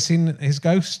 Have you ever seen his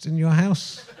ghost in your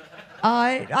house?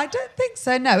 I don't think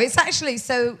so. No, it's actually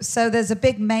so. There's a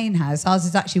big main house. Ours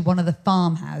is actually one of the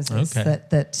farmhouses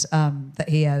that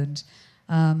he owned.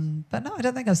 But no, I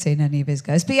don't think I've seen any of his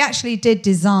ghosts. But he actually did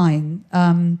design.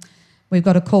 We've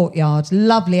got a courtyard,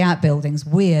 lovely outbuildings.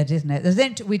 Weird, isn't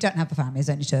it? We don't have a family. There's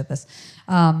only two of us.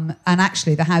 And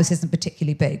actually, the house isn't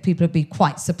particularly big. People would be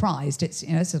quite surprised. It's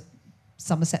a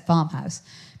Somerset farmhouse,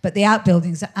 but the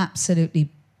outbuildings are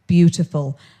absolutely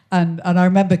beautiful. And I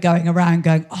remember going around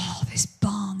going, oh, this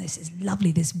barn, this is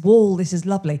lovely. This wall, this is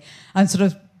lovely. And sort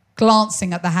of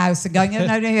glancing at the house and going,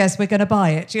 no, yes, we're going to buy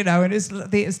it, you know. And it's,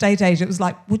 the estate agent was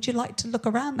like, would you like to look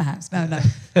around the house? No,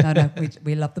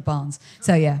 we love the barns.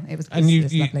 So yeah, it was. And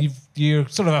lovely. you're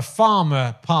sort of a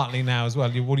farmer partly now as well.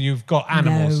 You've got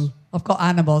animals. No, I've got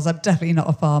animals. I'm definitely not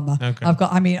a farmer. Okay.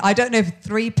 I don't know if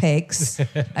 3 pigs.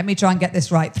 Let me try and get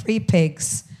this right. 3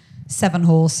 pigs, 7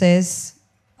 horses,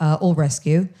 all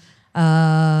rescue.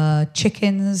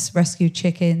 Chickens, rescue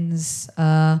chickens,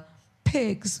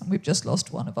 pigs. We've just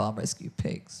lost one of our rescue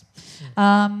pigs.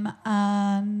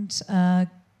 And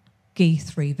geese,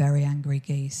 3 very angry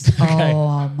geese. Okay.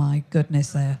 Oh, my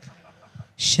goodness, they're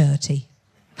shirty.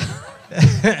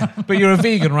 But you're a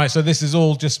vegan, right? So this is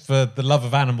all just for the love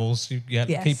of animals.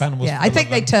 Yes. Keep animals. Yeah, I think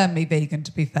they turned me vegan,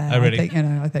 to be fair. Oh, really?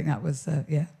 I think that was,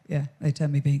 they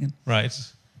turned me vegan. Right.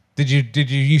 Did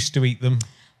you used to eat them?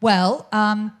 Well,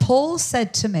 Paul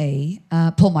said to me,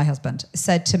 Paul, my husband,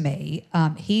 said to me,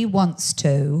 he wants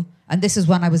to, and this is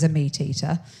when I was a meat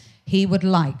eater, he would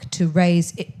like to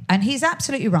raise, it, and he's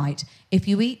absolutely right. If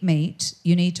you eat meat,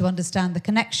 you need to understand the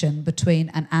connection between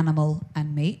an animal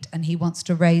and meat, and he wants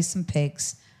to raise some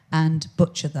pigs and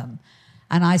butcher them.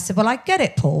 And I said, well, I get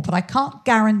it, Paul, but I can't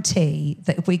guarantee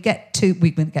that if we get 2,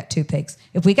 we can get 2 pigs.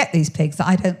 If we get these pigs,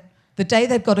 that the day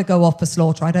they've got to go off for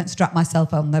slaughter, I don't strap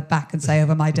myself on their back and say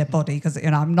over my dead body because,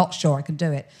 I'm not sure I can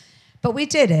do it. But we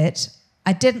did it.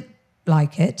 I didn't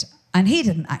like it, and he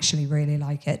didn't actually really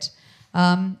like it.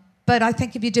 But I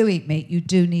think if you do eat meat, you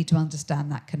do need to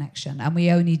understand that connection. And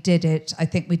we only did it, I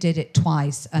think we did it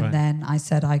twice, and then I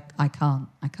said, I can't.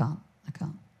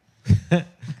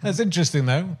 That's interesting,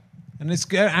 though. And it's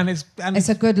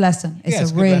a good lesson.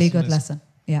 It's a really good lesson.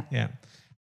 Yeah. Yeah.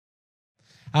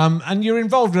 And you're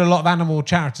involved in a lot of animal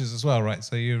charities as well, right?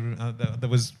 So there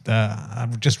was, I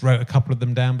just wrote a couple of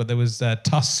them down, but there was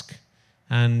Tusk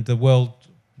and the World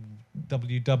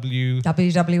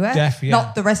WWF,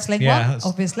 not the wrestling one,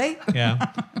 obviously.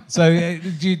 Yeah. So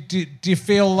do you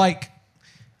feel like,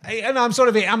 and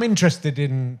I'm interested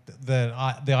in the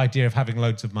idea of having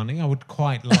loads of money. I'd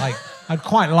quite like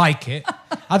it.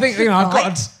 I think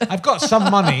I've got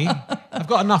some money. I've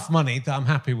got enough money that I'm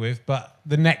happy with. But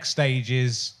the next stage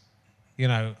is,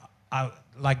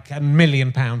 like £1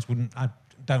 million wouldn't. I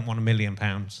don't want £1 million.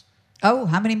 Oh,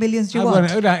 how many millions do you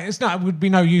want? It would be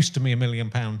no use to me £1 million.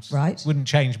 Right. Wouldn't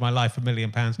change my life £1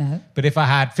 million. No. But if I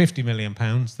had £50 million,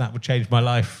 that would change my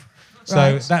life.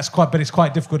 So but it's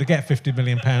quite difficult to get £50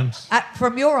 million.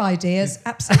 From your ideas,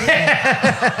 absolutely.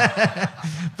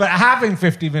 But having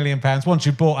 £50 million, once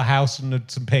you've bought a house and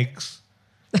some pigs,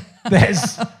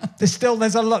 there's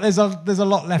a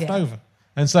lot left over.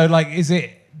 And so, like, is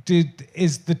the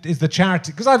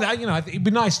charity? Because it'd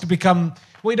be nice to become.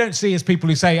 What you don't see is people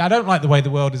who say, I don't like the way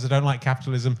the world is, I don't like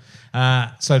capitalism.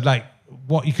 So, like,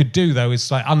 what you could do, though,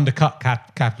 is like undercut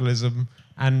capitalism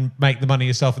and make the money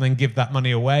yourself and then give that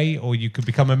money away, or you could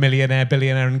become a millionaire,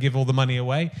 billionaire and give all the money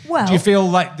away. Well, do you feel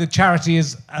like the charity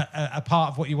is a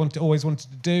part of what you always wanted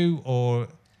to do, or...?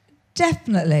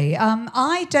 Definitely.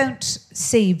 I don't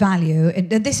see value,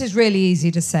 and this is really easy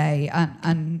to say,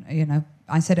 and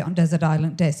I said it on Desert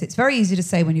Island Disc. It's very easy to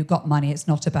say when you've got money, it's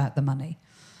not about the money.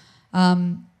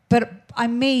 But I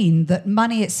mean that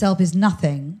money itself is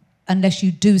nothing unless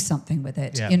you do something with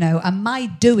it, and my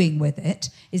doing with it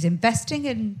is investing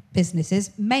in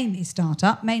businesses, mainly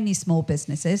startup, mainly small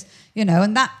businesses,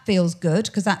 and that feels good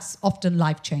because that's often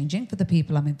life-changing for the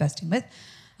people I'm investing with.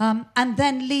 And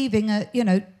then leaving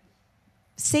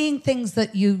seeing things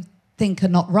that you think are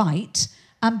not right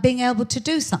and being able to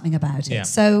do something about it. Yeah.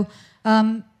 So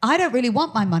I don't really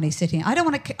want my money sitting. I don't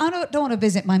want to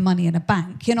visit my money in a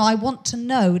bank. I want to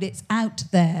know that it's out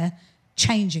there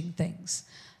changing things.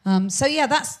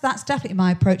 That's definitely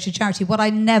my approach to charity. What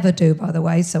I never do, by the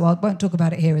way, so I won't talk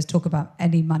about it here, is talk about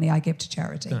any money I give to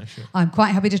charity. No, sure. I'm quite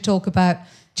happy to talk about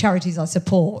charities I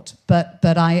support, but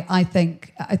I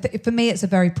think for me it's a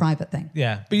very private thing.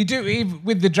 Yeah, but you do, even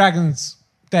with the dragons,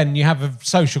 then you have a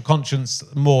social conscience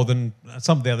more than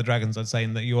some of the other dragons, I'd say,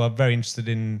 in that you are very interested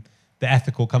in the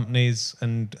ethical companies.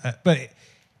 And but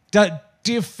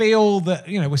do you feel that,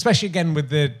 especially again with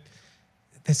there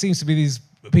seems to be these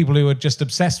people who are just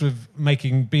obsessed with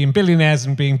being billionaires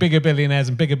and being bigger billionaires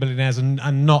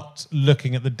and not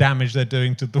looking at the damage they're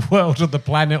doing to the world or the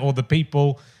planet or the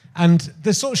people, and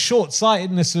the sort of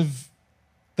short-sightedness of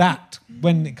that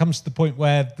when it comes to the point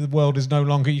where the world is no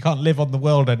longer, you can't live on the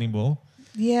world anymore.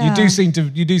 Yeah, you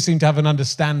do seem to have an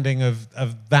understanding of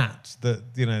that.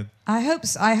 I hope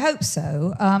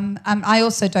so. I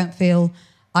also don't feel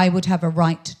I would have a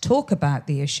right to talk about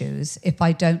the issues if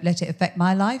I don't let it affect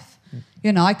my life.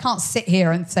 I can't sit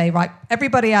here and say, right,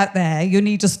 everybody out there, you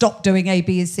need to stop doing A,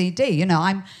 B, and C, D.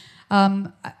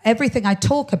 everything I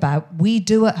talk about, we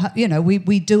do at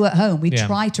we do at home. We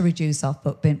try to reduce our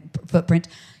footprint.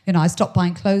 You know, I stopped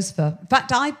buying clothes for. In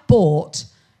fact, I bought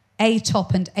a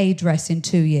top and a dress in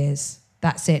 2 years.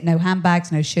 That's it. No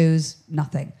handbags, no shoes,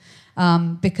 nothing,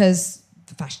 because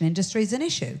the fashion industry is an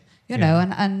issue. You know,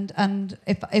 and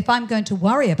if I'm going to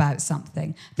worry about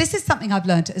something, this is something I've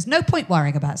learned. There's no point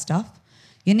worrying about stuff.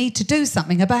 You need to do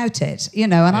something about it. You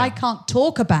know, and I can't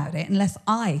talk about it unless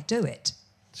I do it.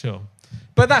 Sure,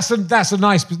 but that's a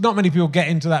nice. Not many people get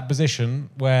into that position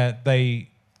where they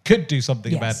could do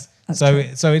something about it.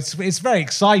 So it's very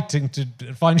exciting to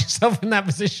find yourself in that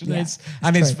position. Yeah,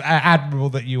 it's admirable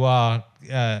that you are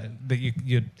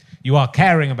you are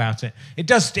caring about it. It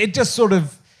just sort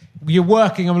of, you're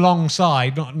working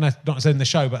alongside, not saying the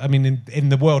show, but I mean in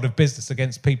the world of business,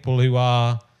 against people who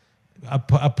are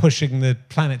pushing the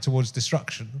planet towards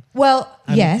destruction. Well,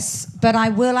 yes, but I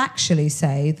will actually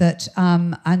say that,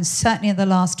 and certainly in the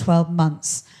last 12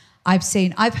 months, I've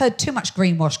heard too much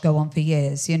greenwash go on for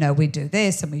years. You know, we do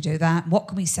this and we do that. What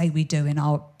can we say we do in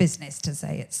our business to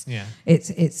say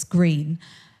it's green?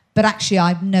 But actually,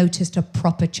 I've noticed a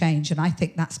proper change, and I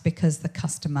think that's because the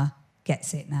customer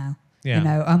gets it now. Yeah. You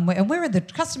know, and the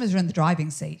customers are in the driving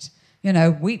seat. You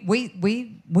know,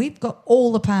 we've got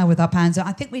all the power with our hands.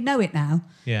 I think we know it now.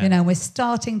 Yeah. You know, we're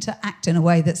starting to act in a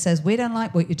way that says we don't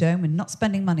like what you're doing. We're not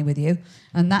spending money with you,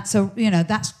 and that's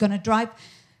going to drive.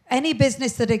 Any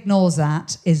business that ignores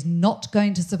that is not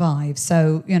going to survive.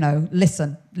 So, you know,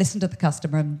 listen to the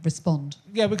customer and respond.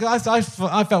 Yeah, because I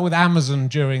felt with Amazon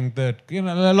during the, you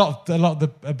know, a lot of the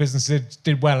businesses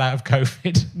did well out of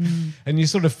COVID, and you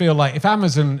sort of feel like if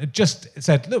Amazon had just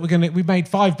said, look, we made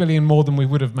 $5 billion more than we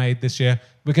would have made this year,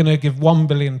 we're going to give £1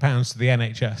 billion to the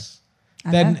NHS.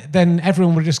 Then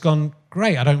everyone would have just gone,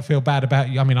 great, I don't feel bad about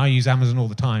you. I mean, I use Amazon all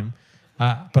the time.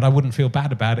 But I wouldn't feel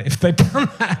bad about it if they'd done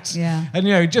that. Yeah. And,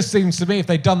 you know, it just seems to me if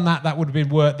they'd done that, that would have been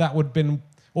worth. That would have been,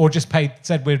 or just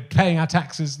said we're paying our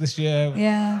taxes this year.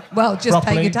 Yeah. Well, just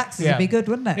properly. Paying your taxes would be good,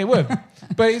 wouldn't it? It would.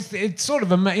 But it's sort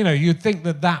of you know, you'd think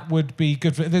that would be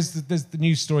good for. There's the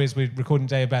news stories we're recording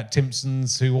today about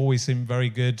Timpsons, who always seem very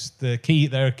good. They're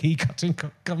a key cutting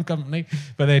company,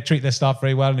 but they treat their staff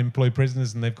very well and employ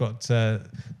prisoners, and they've got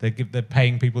they're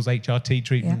paying people's HRT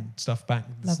treatment stuff back.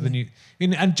 The new,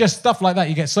 and just stuff like that.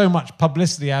 You get so much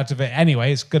publicity out of it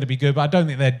anyway. It's going to be good, but I don't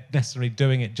think they're necessarily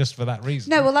doing it just for that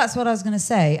reason. No, well, that's what I was going to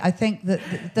say. I think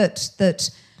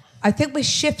that I think we're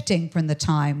shifting from the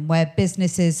time where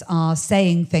businesses are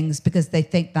saying things because they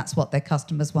think that's what their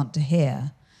customers want to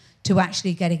hear, to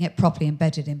actually getting it properly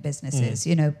embedded in businesses.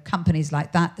 You know, companies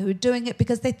like that who are doing it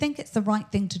because they think it's the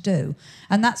right thing to do.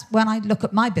 And that's when I look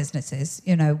at my businesses,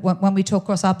 you know, when we talk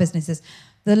across our businesses,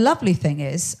 the lovely thing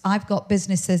is I've got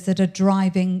businesses that are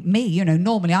driving me. You know,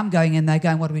 normally I'm going in there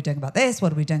going, what are we doing about this?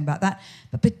 What are we doing about that?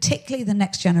 But particularly the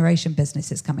next generation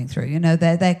businesses coming through, you know,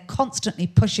 they're constantly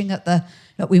pushing at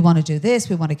look, we want to do this,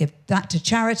 we want to give that to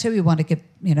charity, we want to give,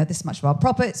 you know, this much of our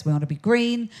profits, we want to be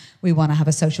green, we want to have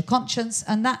a social conscience.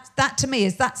 And that to me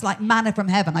that's like manna from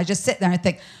heaven. I just sit there and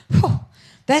think, oh,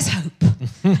 there's hope.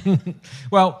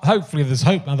 Well, hopefully there's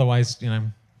hope. Otherwise, you know,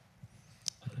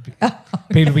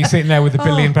 people be sitting there with £1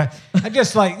 billion. And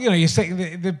just like, you know, you're sitting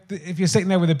if you're sitting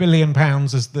there with £1 billion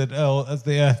as the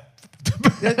earth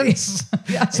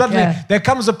suddenly there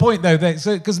comes a point though that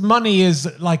because money is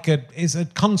a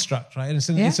construct, right? It's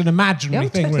an imaginary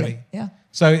thing, totally. Really. Yeah.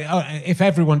 So if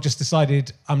everyone just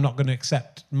decided I'm not going to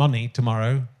accept money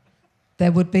tomorrow,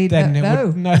 there would be that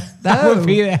would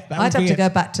be it. I'd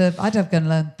have to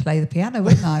learn to play the piano,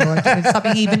 wouldn't I? Or do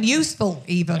something even useful,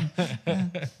 even. Yeah.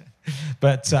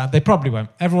 But they probably won't.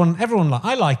 Everyone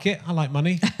I like it. I like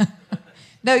money.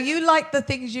 No, you like the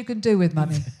things you can do with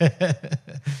money.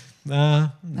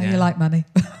 You like money.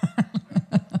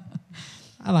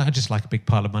 I just like a big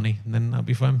pile of money, and then that'll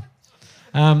be fun.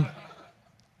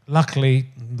 Luckily,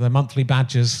 the monthly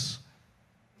badges.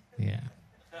 Yeah.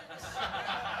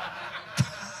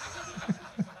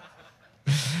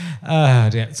 Oh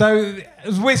dear. So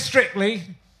with Strictly,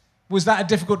 was that a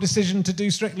difficult decision to do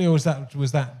Strictly, or was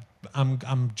that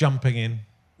I'm jumping in?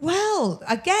 Well,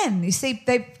 again, you see,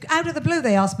 out of the blue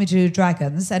they asked me to do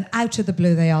Dragons, and out of the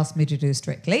blue they asked me to do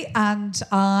Strictly, and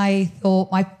I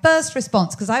thought my first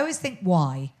response, because I always think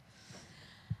why,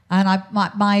 and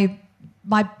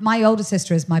my older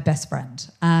sister is my best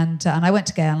friend, and I went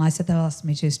to Gail and I said they'll ask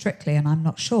me to do Strictly, and I'm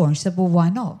not sure, and she said, well, why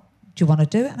not? Do you want to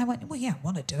do it? And I went, well, yeah, I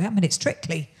want to do it. I mean, it's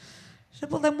Strictly. She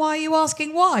said, well, then why are you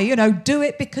asking why? You know, do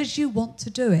it because you want to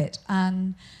do it.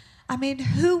 And I mean,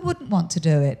 who wouldn't want to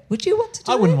do it? Would you want to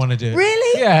do it? I wouldn't want to do it.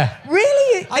 Really? Yeah.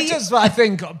 Really? I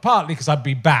think partly because I'd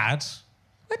be bad.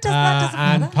 That doesn't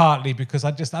matter. And partly because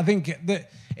I think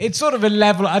that it's sort of a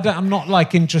level. I'm not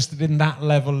like interested in that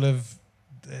level of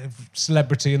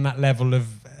celebrity and that level of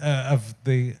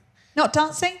the. Not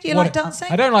dancing? Do you like dancing?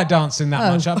 I don't like dancing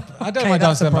that much. I don't like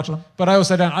dancing that much. But I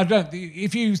also don't.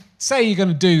 If you say you're going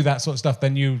to do that sort of stuff,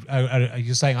 then you're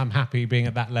saying I'm happy being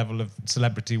at that level of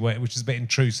celebrity, which is a bit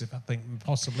intrusive, I think,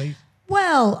 possibly.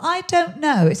 Well, I don't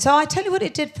know. So I tell you what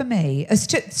it did for me.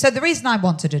 So the reason I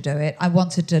wanted to do it, I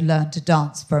wanted to learn to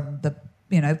dance from the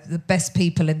best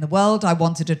people in the world. I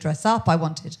wanted to dress up. I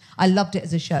loved it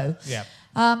as a show. Yeah.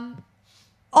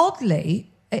 Oddly,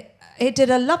 it did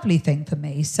a lovely thing for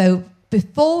me. So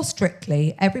before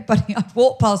Strictly, everybody, I'd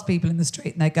walk past people in the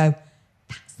street and they go,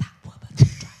 "That's that woman from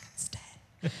Dragon's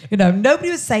Den." Nobody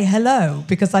would say hello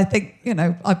because I think,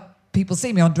 people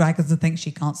see me on Dragons and think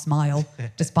she can't smile,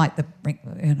 despite the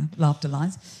laughter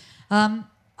lines.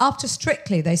 After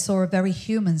Strictly, they saw a very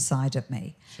human side of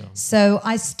me. Sure. So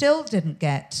I still didn't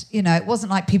get, it wasn't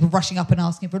like people rushing up and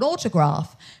asking for an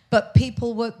autograph, but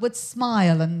people would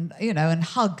smile and, and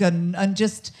hug and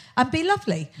be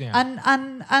lovely. Yeah.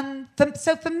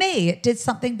 So for me, it did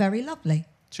something very lovely.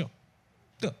 Sure.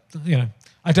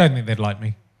 I don't think they'd like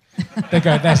me. They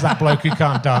go, "There's that bloke who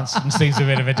can't dance and seems a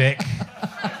bit of a dick."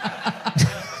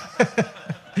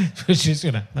 Which is,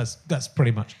 that's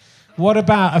pretty much. What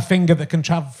about a finger that can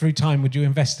travel through time? Would you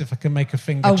invest if I can make a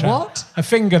finger what? A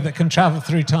finger that can travel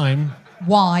through time.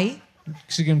 Why?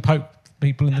 Because you can poke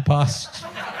people in the past.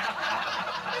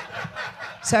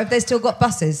 So have they still got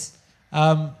buses?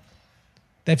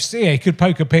 You could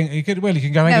poke a ping. You can go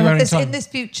anywhere in time. In this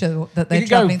future that they're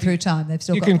travelling through time, they've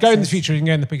still got buses. You can go in the future. You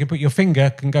can put your finger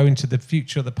can go into the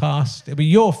future or the past. It'll be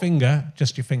your finger,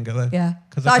 just your finger though. Yeah.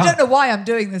 I don't know why I'm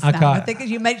doing this now. I think as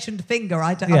you mentioned finger,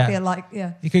 I feel like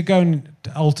You could go and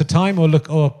alter time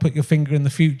or put your finger in the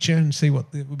future and see what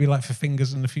it would be like for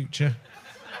fingers in the future.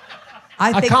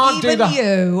 I think even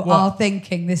you are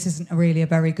thinking this isn't really a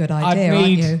very good idea, aren't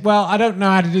you? Well, I don't know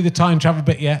how to do the time travel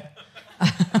bit yet.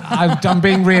 I'm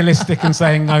being realistic and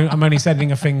saying no, I'm only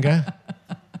sending a finger.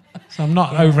 So I'm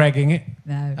not over-egging it.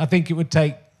 No. I think it would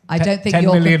take I don't think £10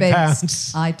 you're million convinced.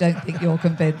 pounds. I don't think you're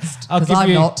convinced, because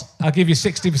I'm not. I'll give you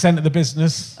 60% of the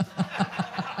business.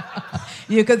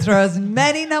 You can throw as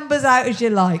many numbers out as you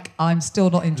like. I'm still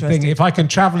not interested. If I can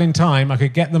travel in time, I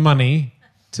could get the money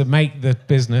to make the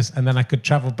business, and then I could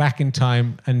travel back in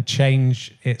time and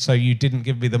change it so you didn't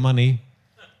give me the money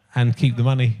and keep the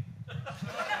money.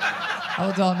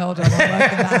 Hold on. I'm working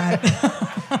that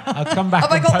out. I'll come back.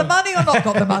 Have I got the money or not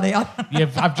got the money?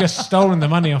 I've just stolen the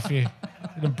money off you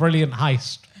in a brilliant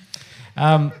heist.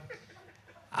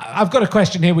 I've got a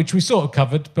question here which we sort of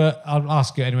covered, but I'll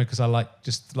ask you anyway because I like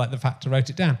the fact I wrote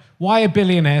it down. Why are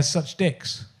billionaires such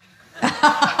dicks?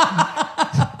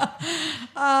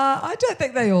 I don't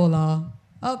think they all are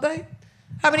they?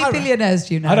 How many billionaires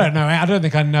do you know? I don't know. I don't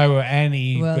think I know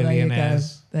any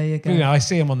billionaires. There you go. But, I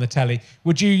see them on the telly.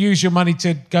 Would you use your money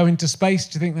to go into space?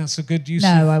 Do you think that's a good use?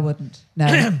 No, I wouldn't.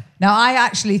 No. No, I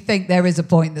actually think there is a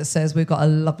point that says we've got a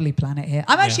lovely planet here.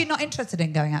 I'm actually not interested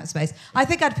in going out of space. I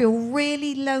think I'd feel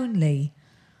really lonely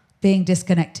being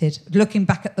disconnected, looking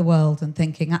back at the world and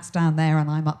thinking that's down there and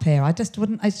I'm up here. I just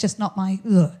wouldn't. It's just not my...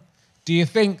 Ugh. Do you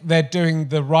think they're doing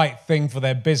the right thing for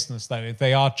their business, though? If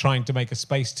they are trying to make a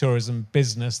space tourism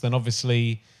business, then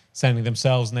obviously sending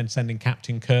themselves and then sending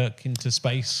Captain Kirk into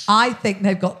space. I think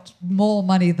they've got more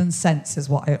money than sense, is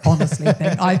what I honestly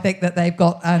think. I think that they've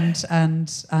got and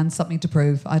something to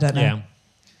prove. I don't know. Yeah.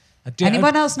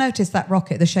 Anyone else notice that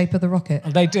rocket, the shape of the rocket?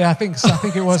 They did. I think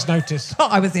it was noticed.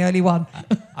 I was the only one.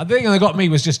 I think that got me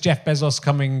was just Jeff Bezos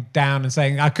coming down and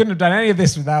saying, I couldn't have done any of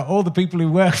this without all the people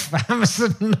who work for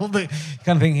Amazon and all the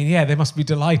kind of thinking, yeah, they must be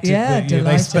delighted that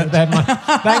they spent their money.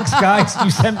 Thanks, guys, you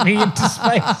sent me into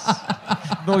space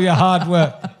with all your hard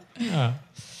work. Yeah.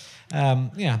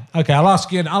 Okay, I'll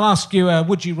ask you a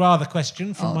would you rather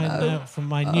question from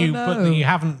my new book that you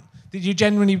haven't. Did you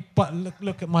genuinely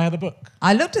look at my other book?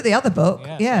 I looked at the other book,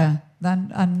 yeah.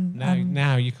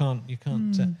 Now you can't.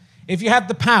 If you had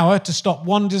the power to stop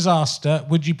one disaster,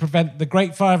 would you prevent the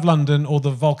Great Fire of London or the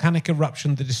volcanic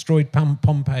eruption that destroyed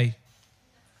Pompeii?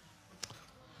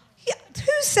 Yeah,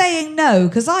 who's saying no?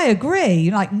 Because I agree.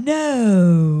 You're like,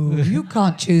 no, you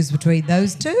can't choose between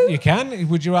those two. You can.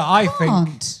 Would you? I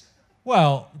think.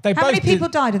 Well, they both. How many people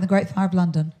died in the Great Fire of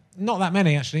London? Not that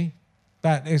many, actually.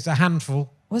 That is a handful.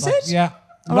 Was it? Yeah.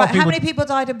 All right, how many people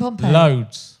died in Pompeii?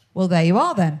 Loads. Well, there you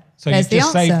are then. So There's you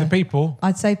just the answer. saved the people.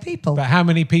 I'd say people. But how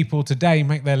many people today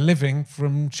make their living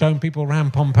from showing people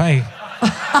around Pompeii?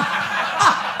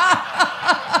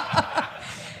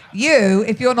 You,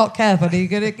 if you're not careful, you're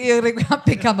gonna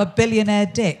become a billionaire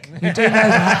dick. You do know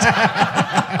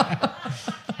that.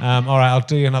 All right, I'll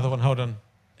do you another one. Hold on.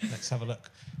 Let's have a look.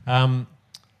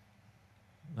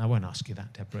 I won't ask you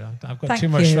that, Deborah. I've got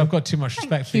too much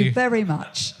respect for you. Thank you very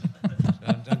much.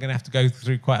 I'm going to have to go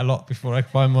through quite a lot before I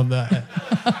find one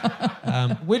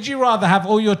that. Would you rather have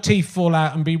all your teeth fall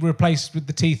out and be replaced with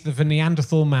the teeth of a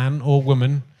Neanderthal man or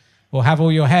woman, or have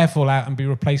all your hair fall out and be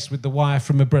replaced with the wire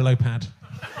from a Brillo pad?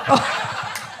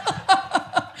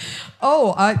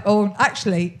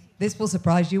 Actually, this will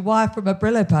surprise you. Wire from a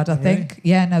Brillo pad, I think.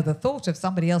 Yeah, no, the thought of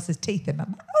somebody else's teeth in my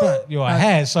mouth. But your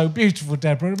hair is so beautiful,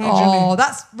 Deborah.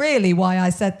 That's really why I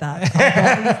said that.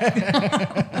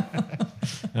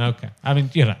 Okay. I mean,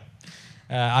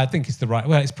 I think it's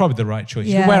it's probably the right choice.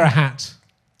 Yeah. You wear a hat.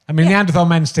 I mean, Neanderthal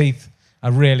men's teeth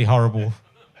are really horrible.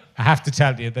 I have to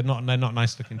tell you, they're not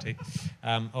nice looking teeth.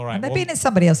 All right. And they've been in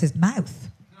somebody else's mouth.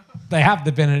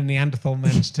 They've been in Neanderthal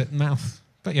men's mouth.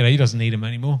 But, he doesn't need them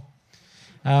anymore.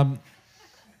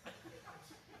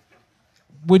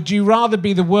 Would you rather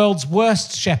be the world's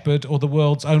worst shepherd or the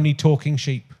world's only talking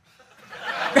sheep?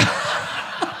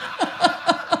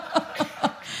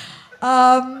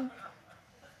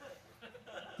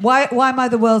 Why am I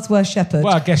the world's worst shepherd?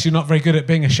 Well, I guess you're not very good at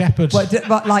being a shepherd. But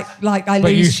I But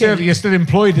lose you're still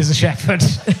employed as a shepherd.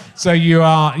 So you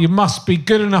must be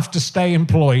good enough to stay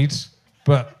employed,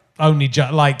 but only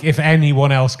if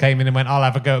anyone else came in and went, I'll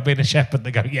have a go at being a shepherd,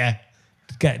 they go, yeah,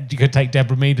 you could take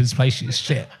Deborah Meaden's place, she's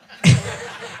shit.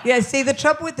 Yeah, see, the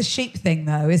trouble with the sheep thing,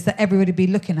 though, is that everybody would be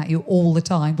looking at you all the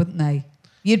time, wouldn't they?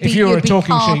 If you were a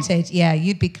talking carted, sheep. Yeah,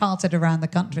 you'd be carted around the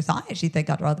country. So I actually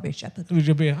think I'd rather be a shepherd.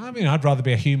 I'd rather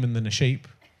be a human than a sheep.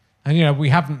 And, we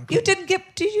haven't... You didn't give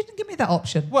me that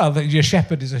option. Well, your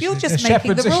shepherd is a You're just a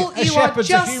making the shepherd's rules. a You are shepherd's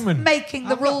just a human. making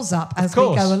the rules up as we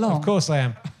go along. Of course I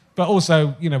am. But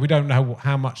also, we don't know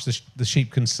how much the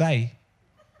sheep can say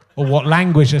or what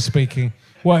language they're speaking.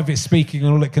 What if it's speaking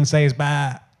and all it can say is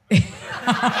bah?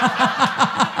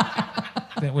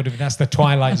 That's the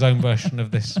Twilight Zone version of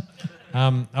this.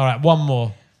 All right, one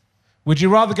more. Would you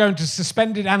rather go into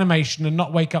suspended animation and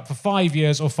not wake up for 5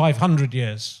 years or 500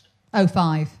 years?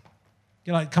 5.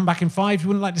 You come back in 5? You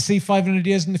wouldn't like to see 500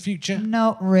 years in the future?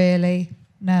 Not really.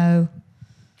 No.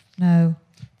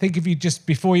 Think if you just,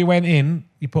 before you went in,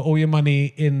 you put all your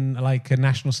money in a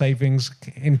national savings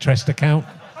interest account,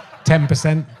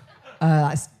 10%.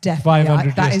 That's definitely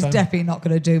 500 that years is time. definitely not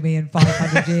going to do me in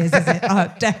 500 years, is it?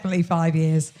 Definitely 5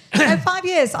 years. No, 5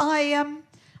 years. I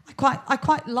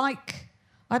quite like.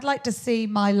 I'd like to see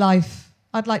my life.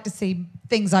 I'd like to see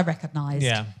things I recognise.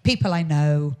 Yeah. People I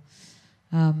know.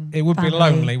 It would be family.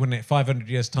 lonely, wouldn't it? 500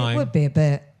 years time. It would be a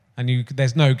bit. And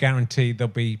there's no guarantee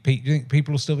there'll be. Do you think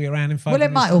people will still be around in 500 Well,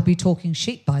 years? it might all be talking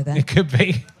sheep by then. It could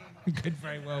be. It could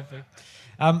very well be.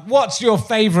 What's your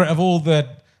favourite of all the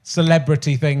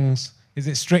celebrity things? Is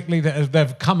it strictly that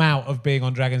they've come out of being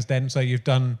on Dragon's Den? So you've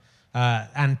done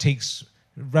Antiques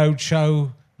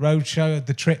Roadshow,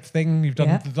 the Trip thing. You've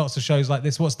done lots of shows like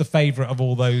this. What's the favourite of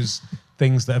all those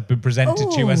things that have been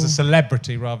presented to you as a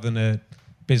celebrity rather than a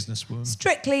businesswoman?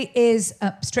 Strictly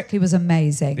was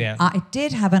amazing. Yeah. I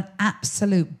did have an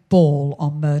absolute ball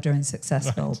on Murder and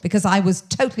Successful because I was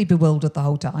totally bewildered the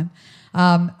whole time.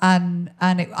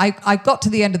 I got to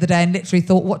the end of the day and literally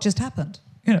thought, what just happened?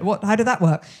 How did that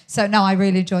work? So no, I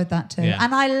really enjoyed that too. Yeah.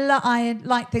 And I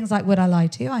like things like Would I Lie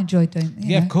to You? I enjoyed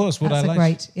doing. Of course. Would I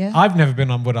Lie to You? Yeah. I've never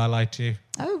been on Would I Lie to You.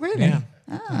 Oh really? Yeah.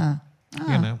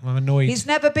 I'm annoyed. He's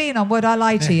never been on Would I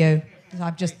Lie to You?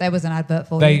 There was an advert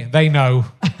for you. They know.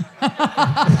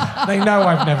 They know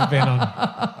I've never been on.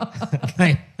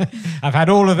 I've had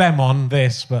all of them on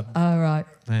this, but. Oh right.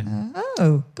 Yeah.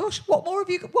 Oh gosh, what more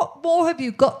have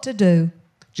you got to do?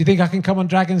 Do you think I can come on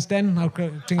Dragon's Den? I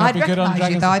think I'd be good on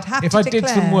recognise you, Dragon's though. Den. I'd have if to I did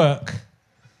some declare. work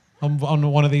on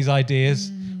one of these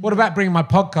ideas. What about bringing my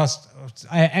podcast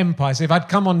empire? So if I'd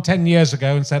come on 10 years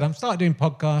ago and said, I'm starting doing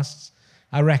podcasts,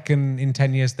 I reckon in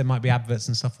 10 years there might be adverts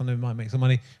and stuff on them, might make some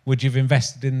money. Would you have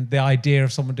invested in the idea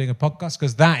of someone doing a podcast?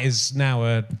 Because that is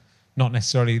now not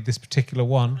necessarily this particular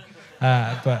one,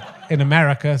 but in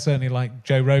America, certainly like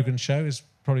Joe Rogan's show is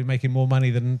probably making more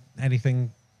money than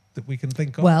anything that we can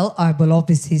think of. Well, I will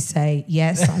obviously say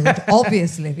yes. I would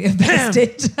obviously be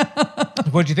invested.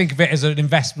 What do you think of it as an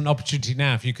investment opportunity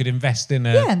now? If you could invest in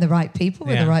and the right people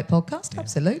with Yeah. the right podcast,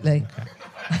 absolutely.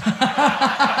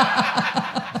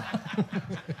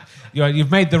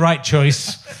 You've made the right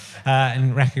choice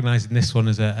in recognising this one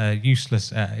as a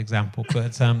useless example,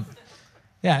 but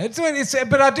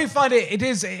but I do find it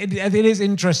is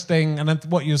interesting, and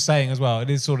what you're saying as well. It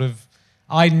is sort of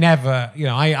I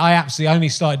absolutely only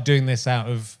started doing this out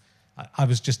of I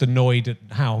was just annoyed at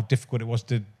how difficult it was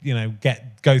to,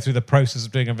 go through the process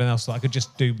of doing everything else. So I could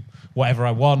just do whatever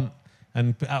I want.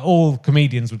 And all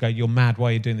comedians would go, "You're mad. Why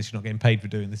are you doing this? You're not getting paid for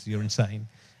doing this. You're insane."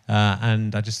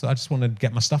 And I just want to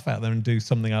get my stuff out there and do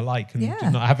something I like and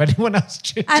not have anyone else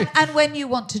do. And when you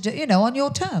want to do, on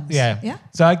your terms. Yeah.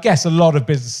 So I guess a lot of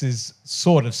businesses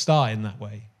sort of start in that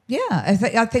way. Yeah,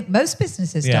 I think most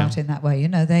businesses start in that way.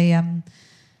 They,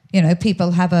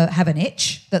 people have an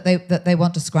itch that they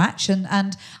want to scratch,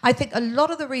 and I think a lot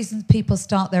of the reasons people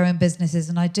start their own businesses,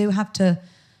 and I do have to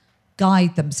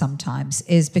guide them sometimes,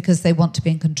 is because they want to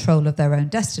be in control of their own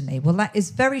destiny. Well, that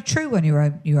is very true when you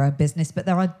own your own business, but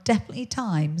there are definitely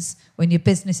times when your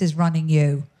business is running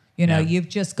you. You've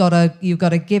just got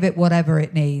to give it whatever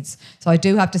it needs. So I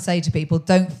do have to say to people,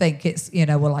 don't think it's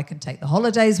I can take the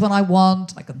holidays when I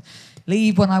want, I can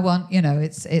leave when I want.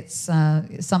 It's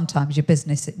sometimes your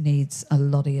business, it needs a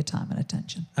lot of your time and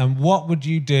attention. And what would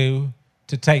you do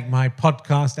to take my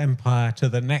podcast empire to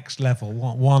the next level?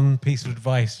 What one piece of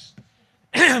advice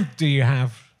do you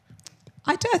have?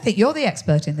 I think you're the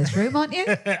expert in this room, aren't you?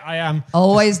 I am.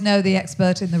 Always know the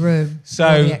expert in the room.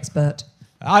 So you're the expert.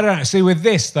 I don't know. See, with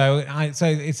this though, so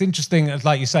it's interesting,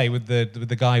 like you say, with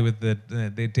the guy with the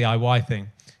DIY thing,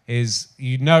 is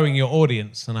knowing your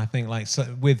audience. And I think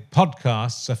with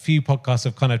podcasts, a few podcasts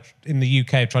have kind of in the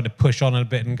UK have tried to push on a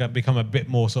bit and become a bit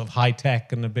more sort of high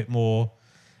tech and a bit more.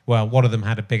 Well, one of them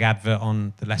had a big advert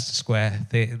on the Leicester Square,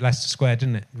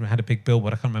 didn't it? It had a big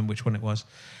billboard. I can't remember which one it was.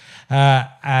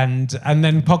 And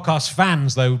then podcast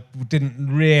fans though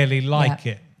didn't really like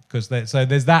it because there's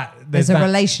that there's a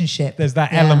relationship. There's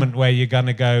that element where you're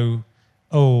gonna go,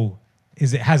 oh,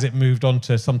 has it moved on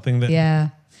to something that? Yeah.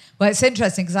 Well, it's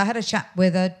interesting because I had a chat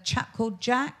with a chap called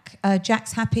Jack,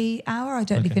 Jack's Happy Hour. I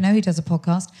don't know if you know, he does a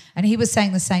podcast, and he was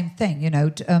saying the same thing.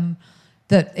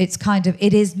 That it's kind of,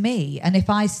 it is me. And if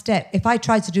I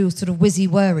try to do sort of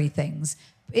whizzy-whirry things,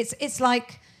 it's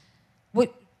like,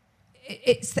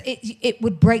 it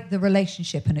would break the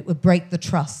relationship and it would break the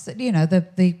trust.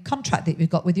 The contract that you've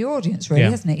got with your audience,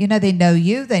 really, isn't it? They know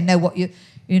you, they know what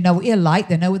what you're like,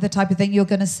 they know the type of thing you're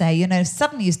going to say.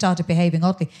 Suddenly you started behaving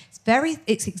oddly.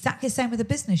 It's exactly the same with a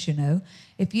business.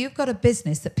 If you've got a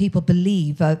business that people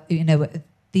believe,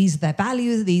 these are their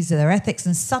values, these are their ethics,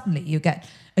 and suddenly you get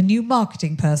a new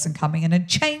marketing person coming in and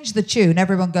change the tune.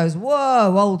 Everyone goes,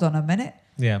 whoa, hold on a minute.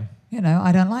 Yeah.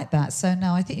 I don't like that. So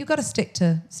no, I think you've got to stick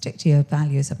to your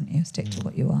values, haven't you? Stick to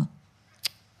what you are.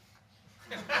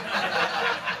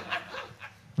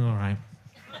 All right.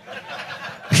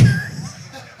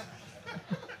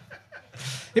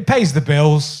 It pays the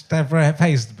bills, Deborah. It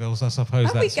pays the bills, I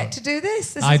suppose. And we get to do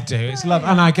this. I do. It's love,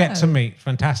 and I get to meet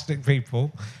fantastic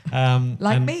people.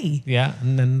 Like me. Yeah,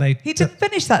 and then they... He didn't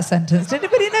finish that sentence. Did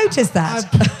anybody notice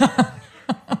that?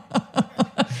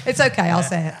 It's okay, I'll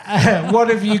say it. What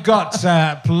have you got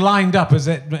lined up? Is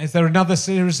there another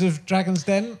series of Dragon's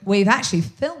Den? We've actually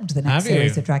filmed the next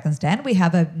series of Dragon's Den. We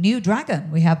have a new dragon.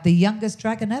 We have the youngest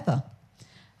dragon ever.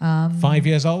 5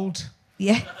 years old?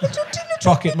 Yeah.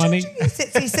 Pocket money?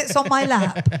 He sits on my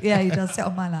lap. Yeah, he does sit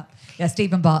on my lap. Yeah,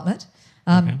 Stephen Bartlett,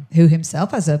 who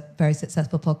himself has a very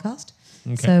successful podcast.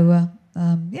 Okay. So,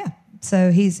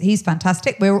 so he's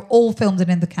fantastic. We're all filmed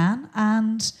and in the can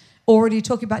and already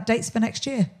talking about dates for next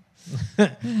year.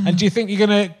 And do you think you're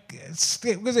going to...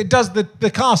 Because it does...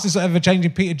 The cast is ever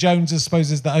changing. Peter Jones, I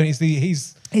suppose, is the only...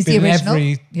 He's the been original.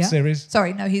 In every series.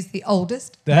 Sorry, no, he's the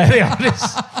oldest. The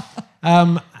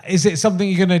oldest. Is it something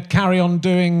you're going to carry on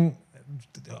doing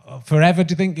forever,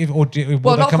 do you think?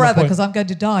 Well, not forever, because I'm going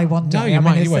to die one day. No, you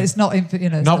might. It's not...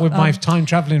 Not with my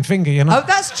time-travelling finger, Oh,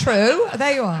 that's true.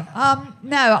 There you are.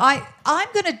 No, I'm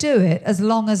going to do it as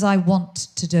long as I want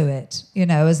to do it.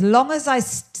 As long as I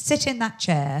sit in that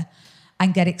chair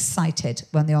and get excited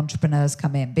when the entrepreneurs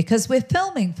come in. Because we're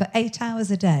filming for 8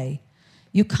 hours a day.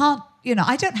 You can't...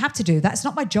 I don't have to do that. It's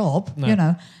not my job,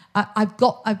 No. I've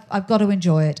got to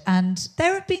enjoy it. And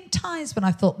there have been times when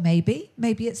I thought maybe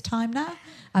it's time now.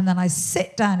 And then I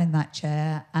sit down in that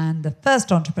chair and the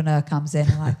first entrepreneur comes in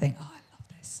and I think, oh, I love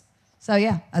this. So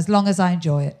yeah, as long as I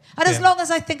enjoy it. And as long as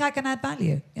I think I can add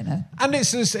value, And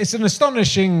it's an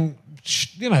astonishing,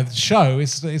 show.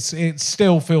 It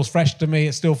still feels fresh to me.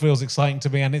 It still feels exciting to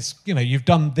me. And it's, you've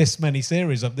done this many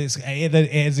series of this. It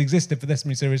has existed for this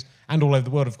many series and all over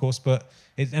the world, of course, but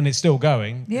it's still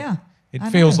going. Yeah. It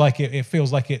feels like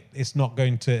it's not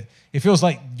going to... It feels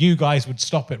like you guys would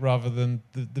stop it rather than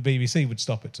the BBC would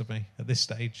stop it to me at this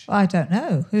stage. Well, I don't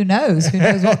know. Who knows? Who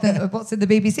knows what's in the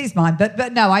BBC's mind?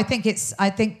 But no, I think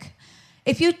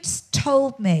if you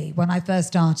told me when I first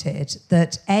started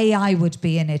that A, I would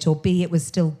be in it, or B, it was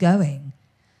still going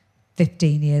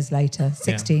 15 years later,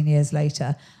 16 years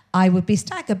later, I would be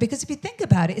staggered, because if you think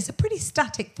about it, it's a pretty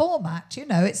static format. You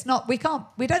know, it's not, we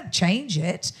don't change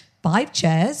it. 5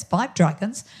 chairs, 5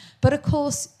 dragons. But of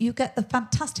course, you get the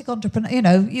fantastic entrepreneur, you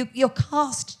know, your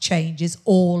cast changes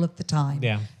all of the time.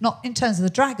 Yeah. Not in terms of the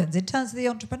dragons, in terms of the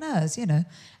entrepreneurs, you know.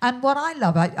 And what I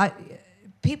love,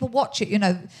 people watch it, you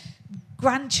know,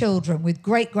 grandchildren with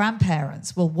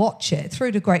great-grandparents will watch it,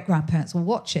 through to great-grandparents will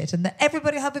watch it, and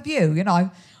everybody have a view, you know.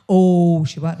 Oh,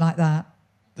 she won't like that.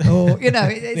 Or, you know,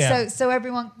 so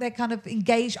everyone, they're kind of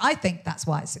engaged. I think that's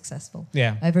why it's successful.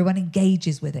 Yeah. Everyone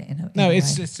engages with it in a No, way.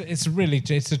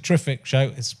 it's a terrific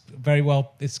show. It's very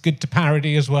well, it's good to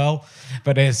parody as well,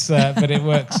 but it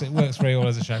works very well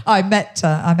as a show. I met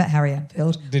Harry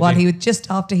Enfield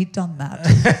just after he'd done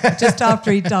that, just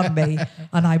after he'd done me,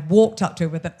 and I walked up to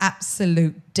him with an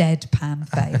absolute deadpan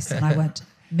face, and I went,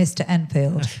 "Mr.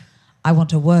 Enfield, I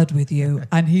want a word with you."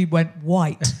 And he went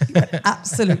white. He went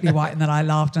absolutely white. And then I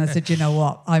laughed and I said, "You know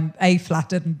what? I'm A,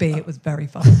 flattered, and B, it was very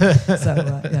fun."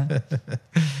 So, yeah.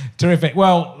 Terrific.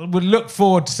 Well, we'll look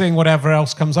forward to seeing whatever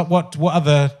else comes up. What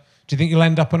other, do you think you'll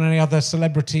end up on any other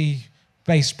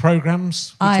celebrity-based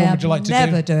programmes? Which one would you like to do? I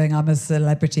am never doing I'm a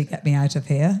Celebrity, Get Me Out of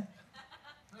Here.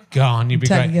 Go on, you'd be I'm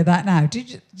telling great. you that now.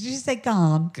 Did you say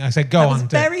gone? I said go that on. was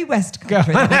very West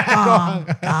Country.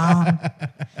 Gone.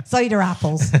 Cider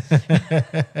apples.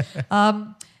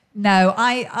 No,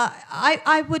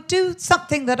 I would do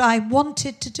something that I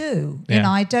wanted to do. Yeah. You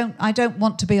know, I don't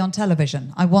want to be on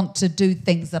television. I want to do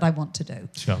things that I want to do.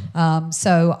 Sure.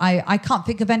 So I can't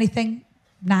think of anything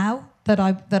now that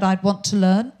I'd want to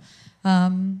learn.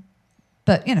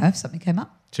 But you know, if something came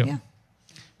up, Sure. yeah.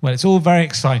 Well, it's all very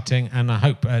exciting, and I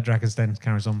hope Dragon's Den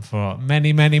carries on for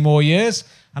many, many more years,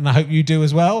 and I hope you do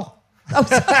as well. Oh,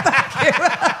 so thank you.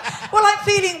 Well, I'm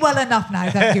feeling well enough now,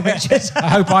 thank you, Richard. I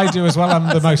hope I do as well. I'm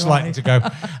the most likely to go.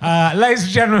 Ladies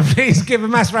and gentlemen, please give a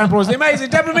massive round of applause to the amazing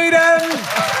Deborah Meaden.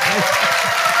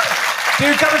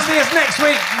 Do come and see us next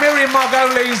week, Miriam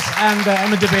Margolis and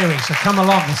Emma Dabiri. So come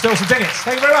along and steal some tickets.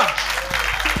 Thank you very much.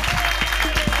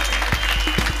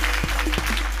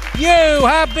 You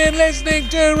have been listening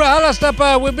to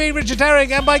RHLSTP with me, Richard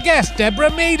Herring, and my guest, Deborah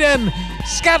Meaden.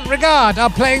 Scant Regard are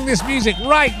playing this music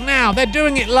right now. They're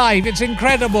doing it live. It's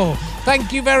incredible.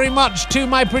 Thank you very much to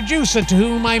my producer, to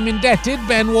whom I'm indebted,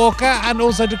 Ben Walker, and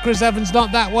also to Chris Evans,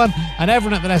 not that one, and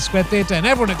everyone at the Leicester Square Theatre, and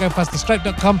everyone at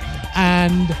gofasterstripe.com,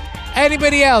 and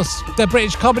anybody else, the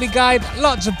British Comedy Guide,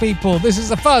 lots of people. This is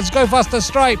The Fuzz, Go Faster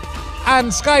Stripe,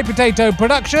 and Sky Potato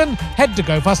Production. Head to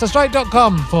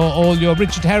gofasterstripe.com for all your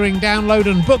Richard Herring download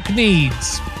and book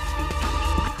needs.